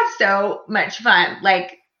just have so much fun,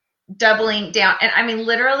 like doubling down. And I mean,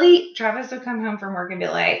 literally Travis would come home from work and be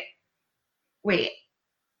like, wait,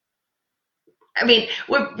 I mean,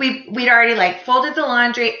 we'd already like folded the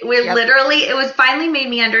laundry. Literally, it was finally made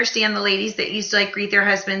me understand the ladies that used to like greet their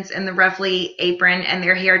husbands in the roughly apron and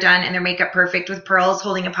their hair done and their makeup perfect with pearls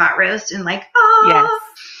holding a pot roast and like, oh. Yes.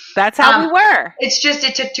 That's how we were. It's just,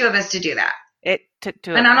 it took two of us to do that. It took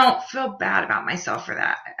two and of us. I don't feel bad about myself for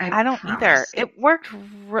that. I don't either. It worked.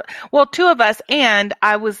 Well, two of us, and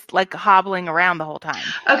I was like hobbling around the whole time.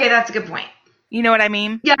 Okay, that's a good point. You know what I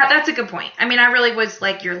mean? Yeah, that's a good point. I mean, I really was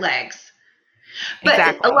like your legs. But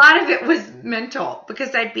exactly. A lot of it was mental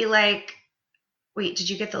because I'd be like, wait, did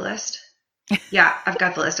you get the list? Yeah, I've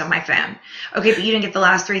got the list on my phone. Okay, but you didn't get the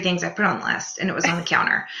last 3 things I put on the list and it was on the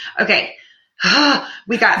counter. Okay.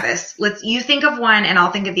 We got this. You think of one and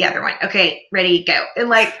I'll think of the other one. Okay, ready, go. And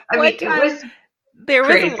like, there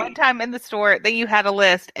was one time in the store that you had a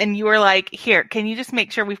list and you were like, here, can you just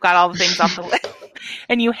make sure we've got all the things off the list?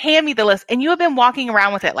 And you hand me the list and you have been walking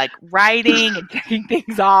around with it, like writing and checking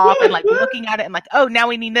things off and like looking at it and like, oh, now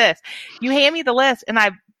we need this. You hand me the list and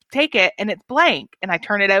I take it and it's blank and I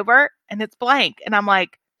turn it over and it's blank. And I'm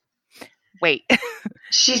like, wait.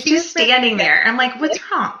 She's just standing there. I'm like, what's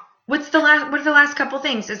wrong? What are the last couple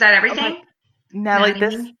things? Is that everything? Natalie,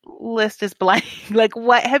 this list is blank. Like,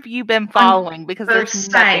 what have you been following? Because there's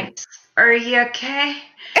nothing. Are you okay?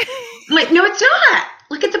 I'm like, no, it's not.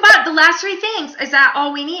 Look at the bottom. The last 3 things. Is that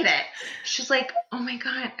all we needed? She's like, oh my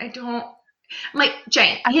God, I don't. I'm like,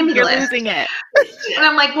 Jane, hand me the list. You're losing it. And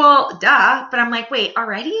I'm like, well, duh. But I'm like, wait,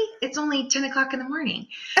 already? It's only 10 o'clock in the morning.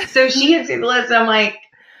 So she hands me the list. And I'm like,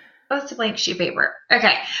 oh, it's a blank sheet of paper.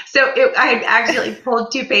 Okay. So I accidentally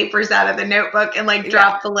pulled 2 papers out of the notebook and like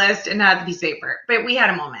dropped the list and had the piece of paper. But we had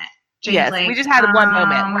a moment. Jane's yes, like, we just had one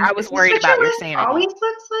moment where I was worried about your sanity. Always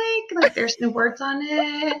looks like there's no words on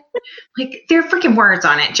it. Like there are freaking words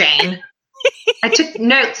on it, Jane. I took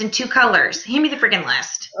notes in 2 colors. Hand me the freaking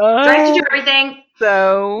list. Do I have to do everything?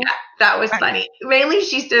 So yeah, that was funny. Mainly,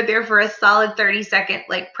 she stood there for a solid 30-second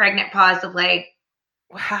like pregnant pause of like,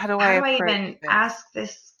 how do I even ask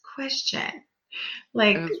this question?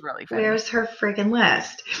 Like, it was really funny. Where's her freaking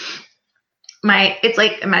list? It's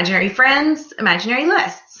like imaginary friends, imaginary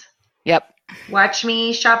lists. Yep. Watch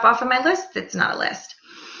me shop off of my list. It's not a list.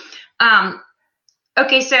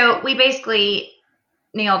 Okay, so we basically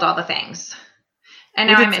nailed all the things, and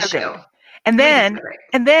now I miss you. And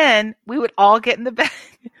then we would all get in the bed.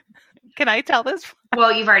 Can I tell this?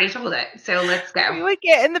 Well, you've already told it, so let's go. We would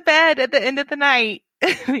get in the bed at the end of the night.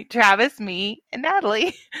 Travis, me, and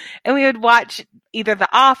Natalie, and we would watch either The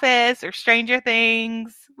Office or Stranger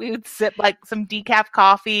Things. We would sip like some decaf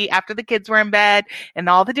coffee after the kids were in bed and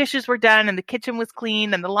all the dishes were done and the kitchen was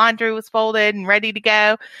clean and the laundry was folded and ready to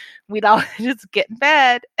go. We'd all just get in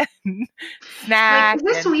bed and snack. Like,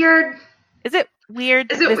 is this weird? Is it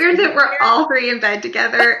weird? Is it weird that we're all 3 in bed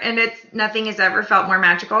together and nothing has ever felt more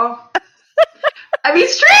magical? I mean,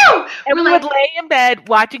 it's true. And we would lay in bed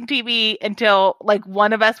watching TV until like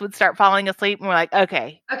one of us would start falling asleep and we're like,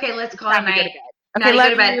 okay, let's call it night. Okay, go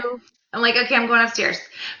to bed. I'm like, okay, I'm going upstairs.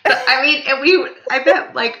 But I mean, I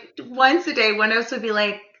bet like once a day, one of us would be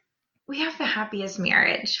like, we have the happiest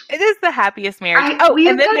marriage. It is the happiest marriage.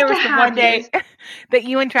 And then there was the one day that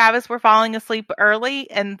you and Travis were falling asleep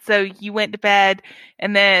early. And so you went to bed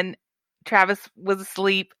and then Travis was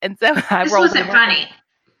asleep. And so I rolled over. This wasn't funny.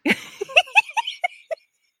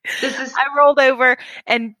 I rolled over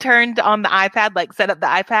and turned on the iPad, like set up the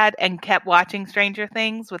iPad and kept watching Stranger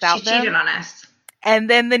Things without them. She cheated on us. And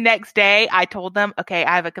then the next day I told them, okay,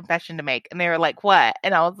 I have a confession to make. And they were like, what?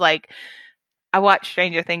 And I was like, I watched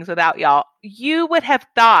Stranger Things without y'all. You would have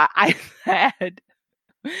thought I said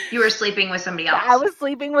you were sleeping with somebody else. I was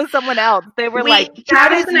sleeping with someone else. They were like, that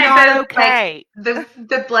Travis is and I not both, okay. Like,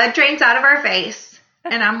 the blood drains out of our face.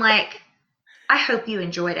 And I'm like, I hope you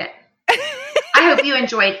enjoyed it. I hope you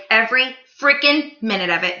enjoyed every freaking minute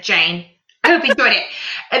of it, Jane. I hope you enjoyed it.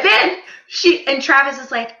 And then Travis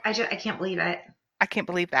is like, I can't believe it. I can't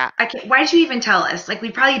believe that. Why did you even tell us? Like,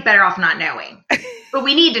 we'd probably be better off not knowing. But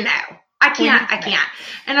we need to know. I can't.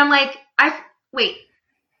 And I'm like, wait,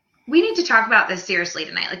 we need to talk about this seriously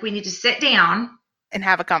tonight. Like, we need to sit down. And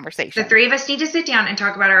have a conversation. The three of us need to sit down and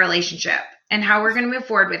talk about our relationship and how we're going to move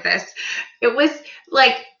forward with this. It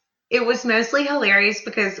was mostly hilarious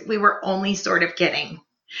because we were only sort of kidding.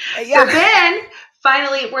 Yeah. So then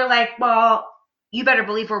finally we're like, well, you better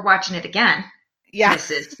believe we're watching it again. Yeah.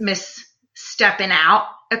 Miss stepping out.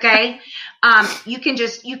 Okay. You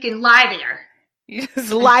can lie there. You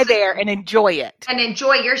just lie there and enjoy it. And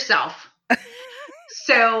enjoy yourself.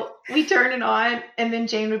 So we turn it on, and then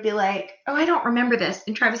Jane would be like, oh, I don't remember this.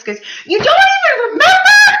 And Travis goes, you don't even remember?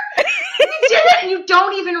 You did it, and you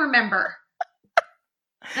don't even remember.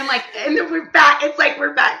 And I'm like, and then we're back. It's like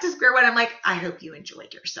we're back to square one. I'm like, I hope you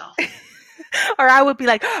enjoyed yourself. Or I would be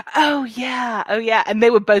like, oh, yeah. And they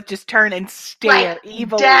would both just turn and stare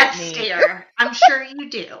evilly at me. Stare. I'm sure you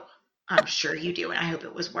do. And I hope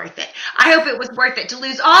it was worth it. I hope it was worth it to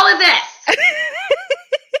lose all of this.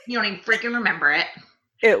 You don't even freaking remember it.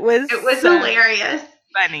 It was hilarious.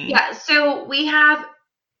 Funny. Yeah. So we have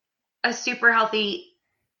a super healthy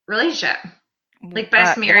relationship. Like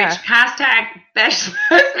best marriage. Yeah. # best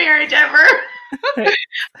marriage ever.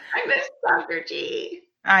 I miss Dr. G.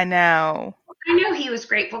 I know he was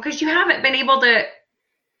grateful because you haven't been able to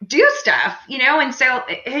do stuff, and so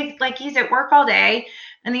he's at work all day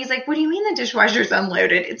and he's like, what do you mean the dishwasher's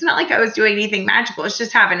unloaded? It's not like I was doing anything magical. It's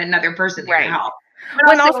just having another person there to help.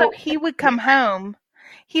 But also he would come home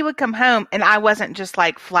and I wasn't just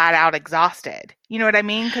like flat out exhausted. You know what I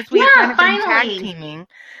mean? Because we had kind of been tag teaming.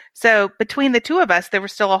 So between the two of us, there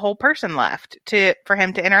was still a whole person left for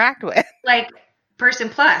him to interact with. Like person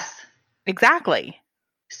plus. Exactly.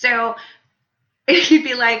 So he'd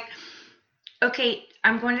be like, okay,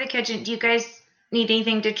 I'm going to the kitchen. Do you guys need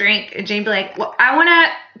anything to drink? And Jane would be like, well, I want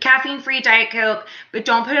a caffeine-free Diet Coke, but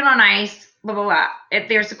don't put it on ice. Blah, blah, blah.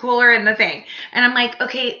 There's a cooler in the thing. And I'm like,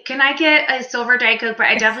 okay, can I get a silver Diet Coke? But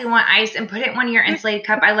I definitely want ice and put it in one of your insulated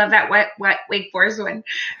cup. I love that wet Wake Forest one.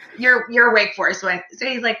 Your Wake Forest one. So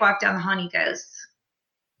he's like, walk down the hall and he goes,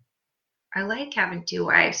 I like having two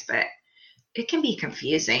wives, but it can be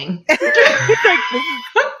confusing.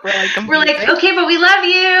 We're like, okay, but we love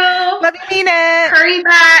you. Love you, mean it. Hurry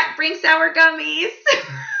back. Bring sour gummies.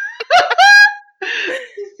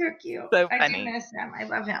 He's so cute. So funny. I do miss him. I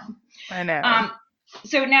love him. I know.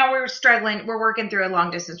 So now we're struggling. We're working through a long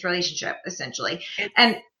distance relationship, essentially.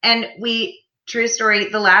 And true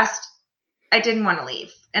story, I didn't want to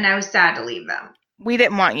leave. And I was sad to leave them. We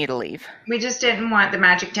didn't want you to leave. We just didn't want the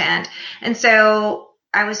magic to end. And so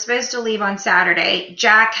I was supposed to leave on Saturday.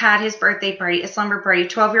 Jack had his birthday party, a slumber party,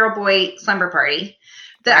 12-year-old boy slumber party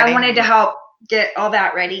that I wanted to help get all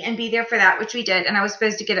that ready and be there for that, which we did. And I was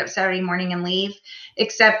supposed to get up Saturday morning and leave,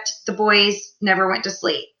 except the boys never went to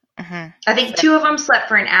sleep. Mm-hmm. I think 2 of them slept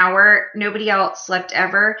for an hour. Nobody else slept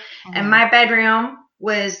ever. Mm-hmm. And my bedroom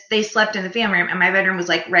they slept in the family room, and my bedroom was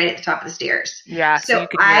like right at the top of the stairs. Yeah. So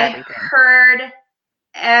I heard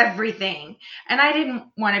everything. And I didn't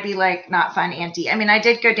want to be like not fun auntie. I mean, I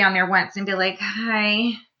did go down there once and be like,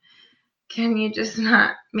 hi, can you just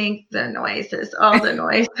not make the noises, all the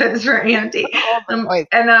noises for auntie? And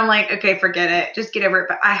then I'm like, okay, forget it. Just get over it.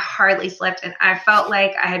 But I hardly slept, and I felt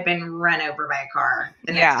like I had been run over by a car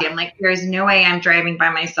the next day. I'm like, there's no way I'm driving by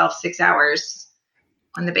myself 6 hours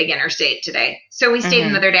on the big interstate today. So we stayed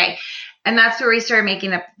another day. And that's where we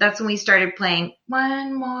started that's when we started playing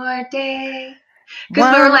One More Day.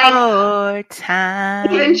 Because we were like, more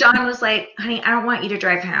time. Even John was like, honey, I don't want you to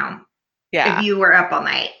drive home if you were up all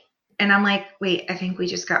night. And I'm like, wait, I think we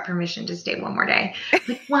just got permission to stay one more day.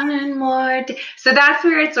 Like, one more day. So that's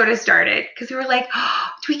where it sort of started. Because we were like, oh,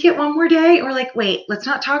 do we get one more day? And we're like, wait, let's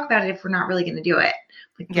not talk about it if we're not really going to do it.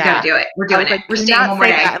 Like, we got to do it. We're doing it. We're staying one more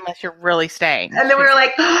day. Unless you're really staying. And then we were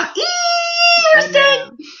like, oh, we're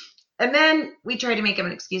staying. And then we tried to make him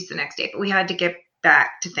an excuse the next day, but we had to get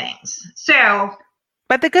back to things.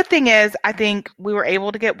 But the good thing is, I think we were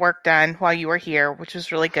able to get work done while you were here, which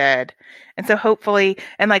was really good. And so hopefully,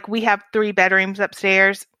 and like we have 3 bedrooms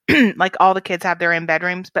upstairs. like all the kids have their own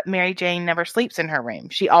bedrooms, but Mary Jane never sleeps in her room.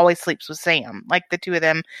 She always sleeps with Sam. Like the two of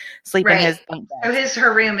them sleep in his bunk bed. So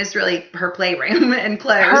her room is really her playroom and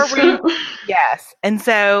clothes. Her room, yes. And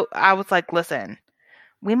so I was like, listen,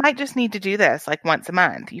 we might just need to do this like once a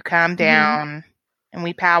month. You come down and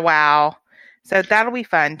we powwow. So that'll be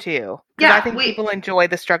fun too. Yeah, I think people enjoy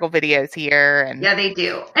the struggle videos here. And yeah, they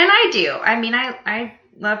do. And I do. I mean, I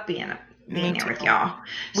love being there with y'all.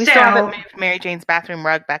 We still haven't moved Mary Jane's bathroom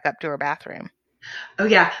rug back up to her bathroom. Oh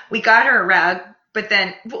yeah, we got her a rug, but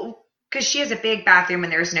then because she has a big bathroom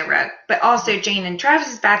and there's no rug. But also Jane and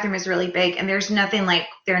Travis's bathroom is really big and there's nothing like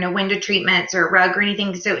there are no window treatments or rug or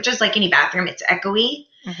anything. So just like any bathroom, it's echoey.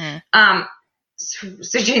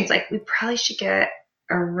 So Jane's like, we probably should get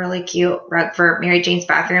a really cute rug for Mary Jane's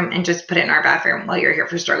bathroom and just put it in our bathroom while you're here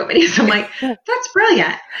for struggle videos. I'm like, that's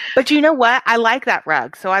brilliant. But you know what? I like that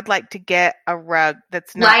rug. So I'd like to get a rug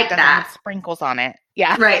that's not like doesn't have sprinkles on it.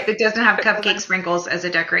 Yeah. Right. That doesn't have cupcake sprinkles as a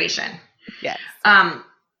decoration. Yes.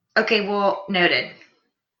 Okay. Well, noted.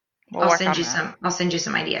 I'll send you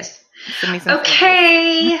some ideas. Send me some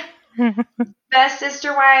okay. Best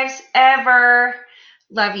sister wives ever.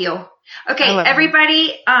 Love you. Okay.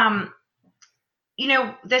 Everybody. You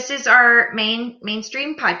know, this is our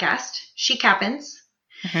mainstream podcast, Chic Happens.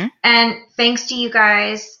 And thanks to you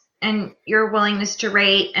guys and your willingness to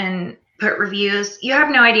rate and put reviews. You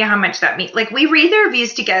have no idea how much that means. Like, we read the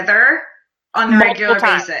reviews together on a regular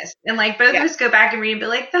basis. And, like, both of us go back and read and be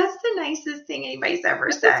like, that's the nicest thing anybody's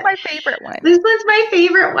ever said. This is my favorite one. This one's my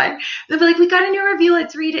favorite one. They'll be like, we got a new review.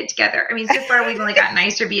 Let's read it together. I mean, so far we've only got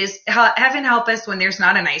nice reviews. Heaven help us when there's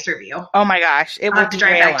not a nice review. Oh, my gosh. I'll have to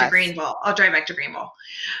drive back to Greenville. I'll drive back to Greenville.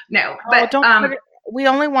 No, but we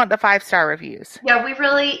only want the 5-star reviews. Yeah, we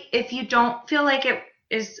really, if you don't feel like it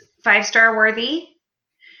is 5-star worthy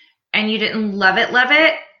and you didn't love it,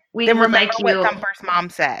 we would like you. What Thumper's mom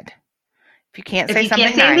said. If you can't say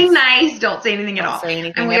anything nice, don't say anything at all.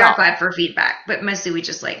 And we are glad for feedback, but mostly we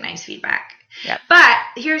just like nice feedback. Yep. But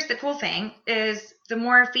here's the cool thing is the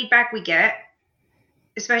more feedback we get,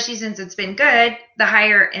 especially since it's been good, the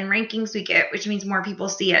higher in rankings we get, which means more people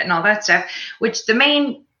see it and all that stuff, which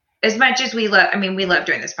as much as we love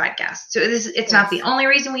doing this podcast. So it's not the only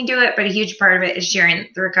reason we do it, but a huge part of it is sharing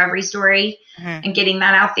the recovery story and getting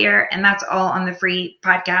that out there. And that's all on the free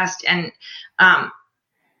podcast. And,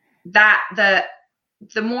 that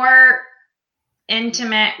the more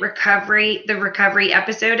intimate the recovery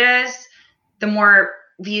episode is, the more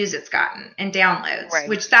views it's gotten and downloads,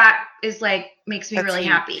 which that is like makes me really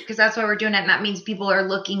happy because that's why we're doing it. And that means people are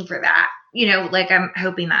looking for that, you know, like I'm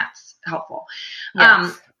hoping that's helpful.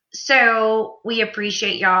 Yes. So we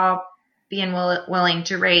appreciate y'all being willing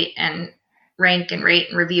to rate and rank and rate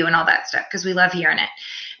and review and all that stuff because we love hearing it.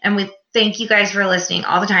 And we thank you guys for listening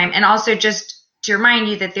all the time. And also just to remind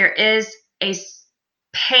you that there is a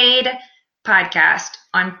paid podcast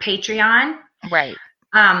on Patreon. Right.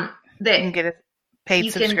 That you can get a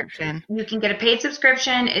paid subscription. You can get a paid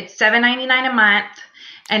subscription. It's $7.99 a month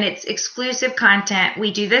and it's exclusive content.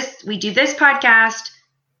 We do this podcast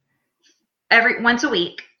once a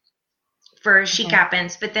week for Chic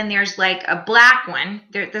Happens, but then there's like a black one.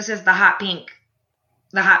 This is the hot pink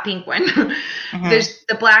one. There's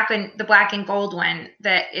the black and gold one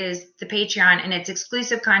that is the Patreon, and it's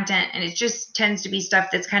exclusive content, and it just tends to be stuff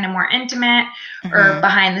that's kind of more intimate or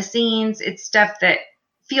behind the scenes. It's stuff that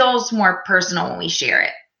feels more personal when we share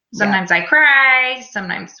it. Sometimes I cry,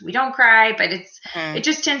 sometimes we don't cry, but it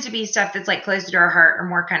just tends to be stuff that's like closer to our heart or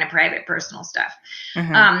more kind of private, personal stuff.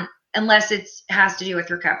 Unless it has to do with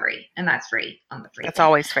recovery, and that's free on the free. It's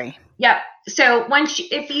always free. Yep. So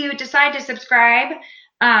if you decide to subscribe,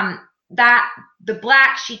 the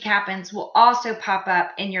Black Chic Happens will also pop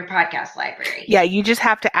up in your podcast library. Yeah, you just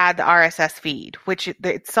have to add the RSS feed, which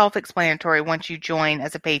it's self-explanatory. Once you join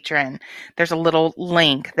as a patron, there's a little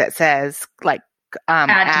link that says like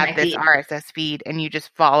add this feed. RSS feed, and you just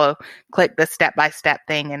click the step-by-step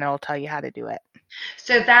thing, and it'll tell you how to do it.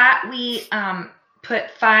 So that we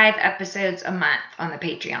put 5 episodes a month on the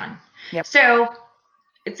Patreon. Yep. So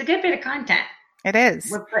it's a good bit of content. It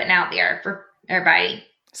is. We're putting out there for everybody.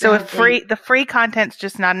 So if the free content's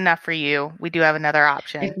just not enough for you, we do have another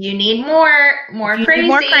option. If you need more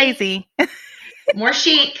crazy, more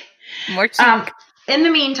chic, in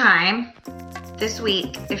the meantime, this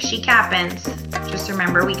week, if Chic Happens, just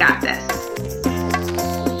remember we got this.